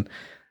Lauren, and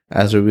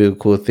as a really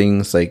cool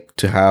things, like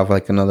to have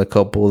like another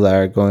couple that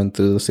are going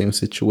through the same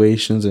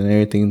situations and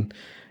everything,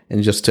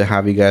 and just to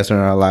have you guys in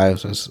our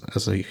lives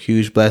as a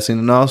huge blessing,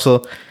 and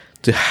also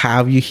to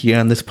have you here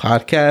on this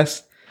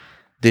podcast,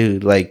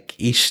 dude. Like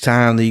each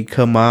time that you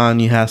come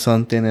on, you have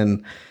something,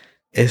 and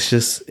it's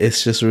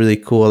just really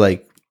cool,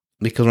 like.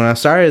 Because when I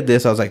started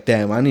this, I was like,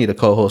 damn, I need a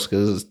co-host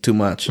because it's too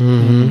much.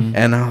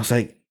 And I was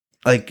like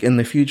in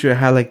the future, I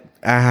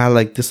had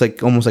like this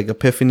like almost like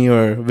epiphany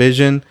or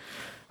vision.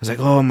 I was like,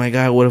 oh my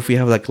God, what if we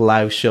have like a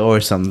live show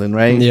or something,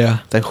 right?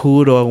 Yeah. Like,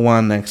 who do I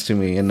want next to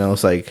me? And I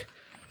was like,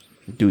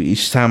 dude,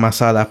 each time I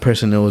saw that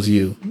person, it was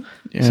you.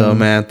 Yeah. So,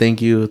 man,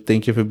 thank you.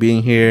 Thank you for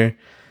being here.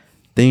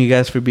 Thank you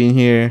guys for being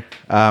here.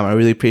 I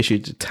really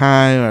appreciate your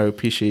time. I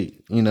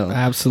appreciate,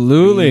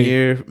 absolutely being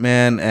here,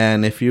 man.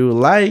 And if you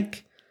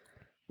like,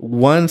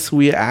 once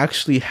we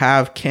actually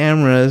have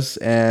cameras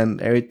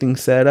and everything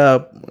set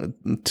up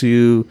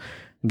to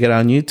get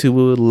on YouTube,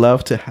 we would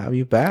love to have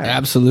you back.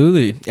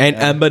 Absolutely.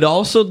 And but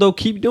also though,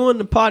 keep doing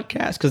the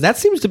podcast because that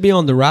seems to be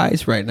on the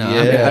rise right now.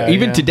 Yeah,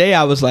 even today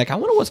I was like, I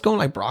wonder what's going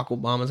like Barack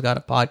Obama's got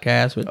a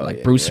podcast with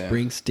Bruce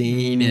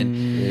Springsteen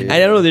and I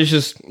don't know, there's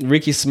just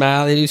Ricky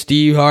Smiley,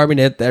 Steve Harvey,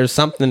 that there's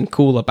something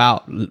cool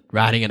about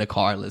riding in a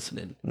car and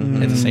listening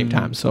at the same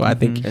time. So I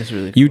think That's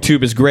really cool.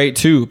 YouTube is great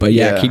too. But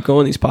keep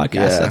going these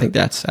podcasts. I think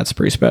that's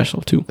pretty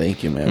special too.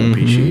 Thank you, man.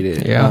 Appreciate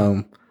it.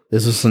 Yeah.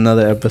 This was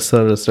another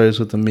episode of Stories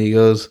with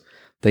Amigos.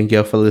 Thank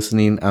y'all for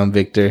listening. I'm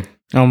Victor.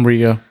 I'm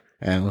Rio.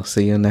 And we'll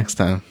see you next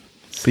time.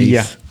 See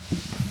ya. Peace.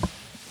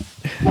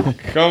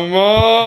 Come on.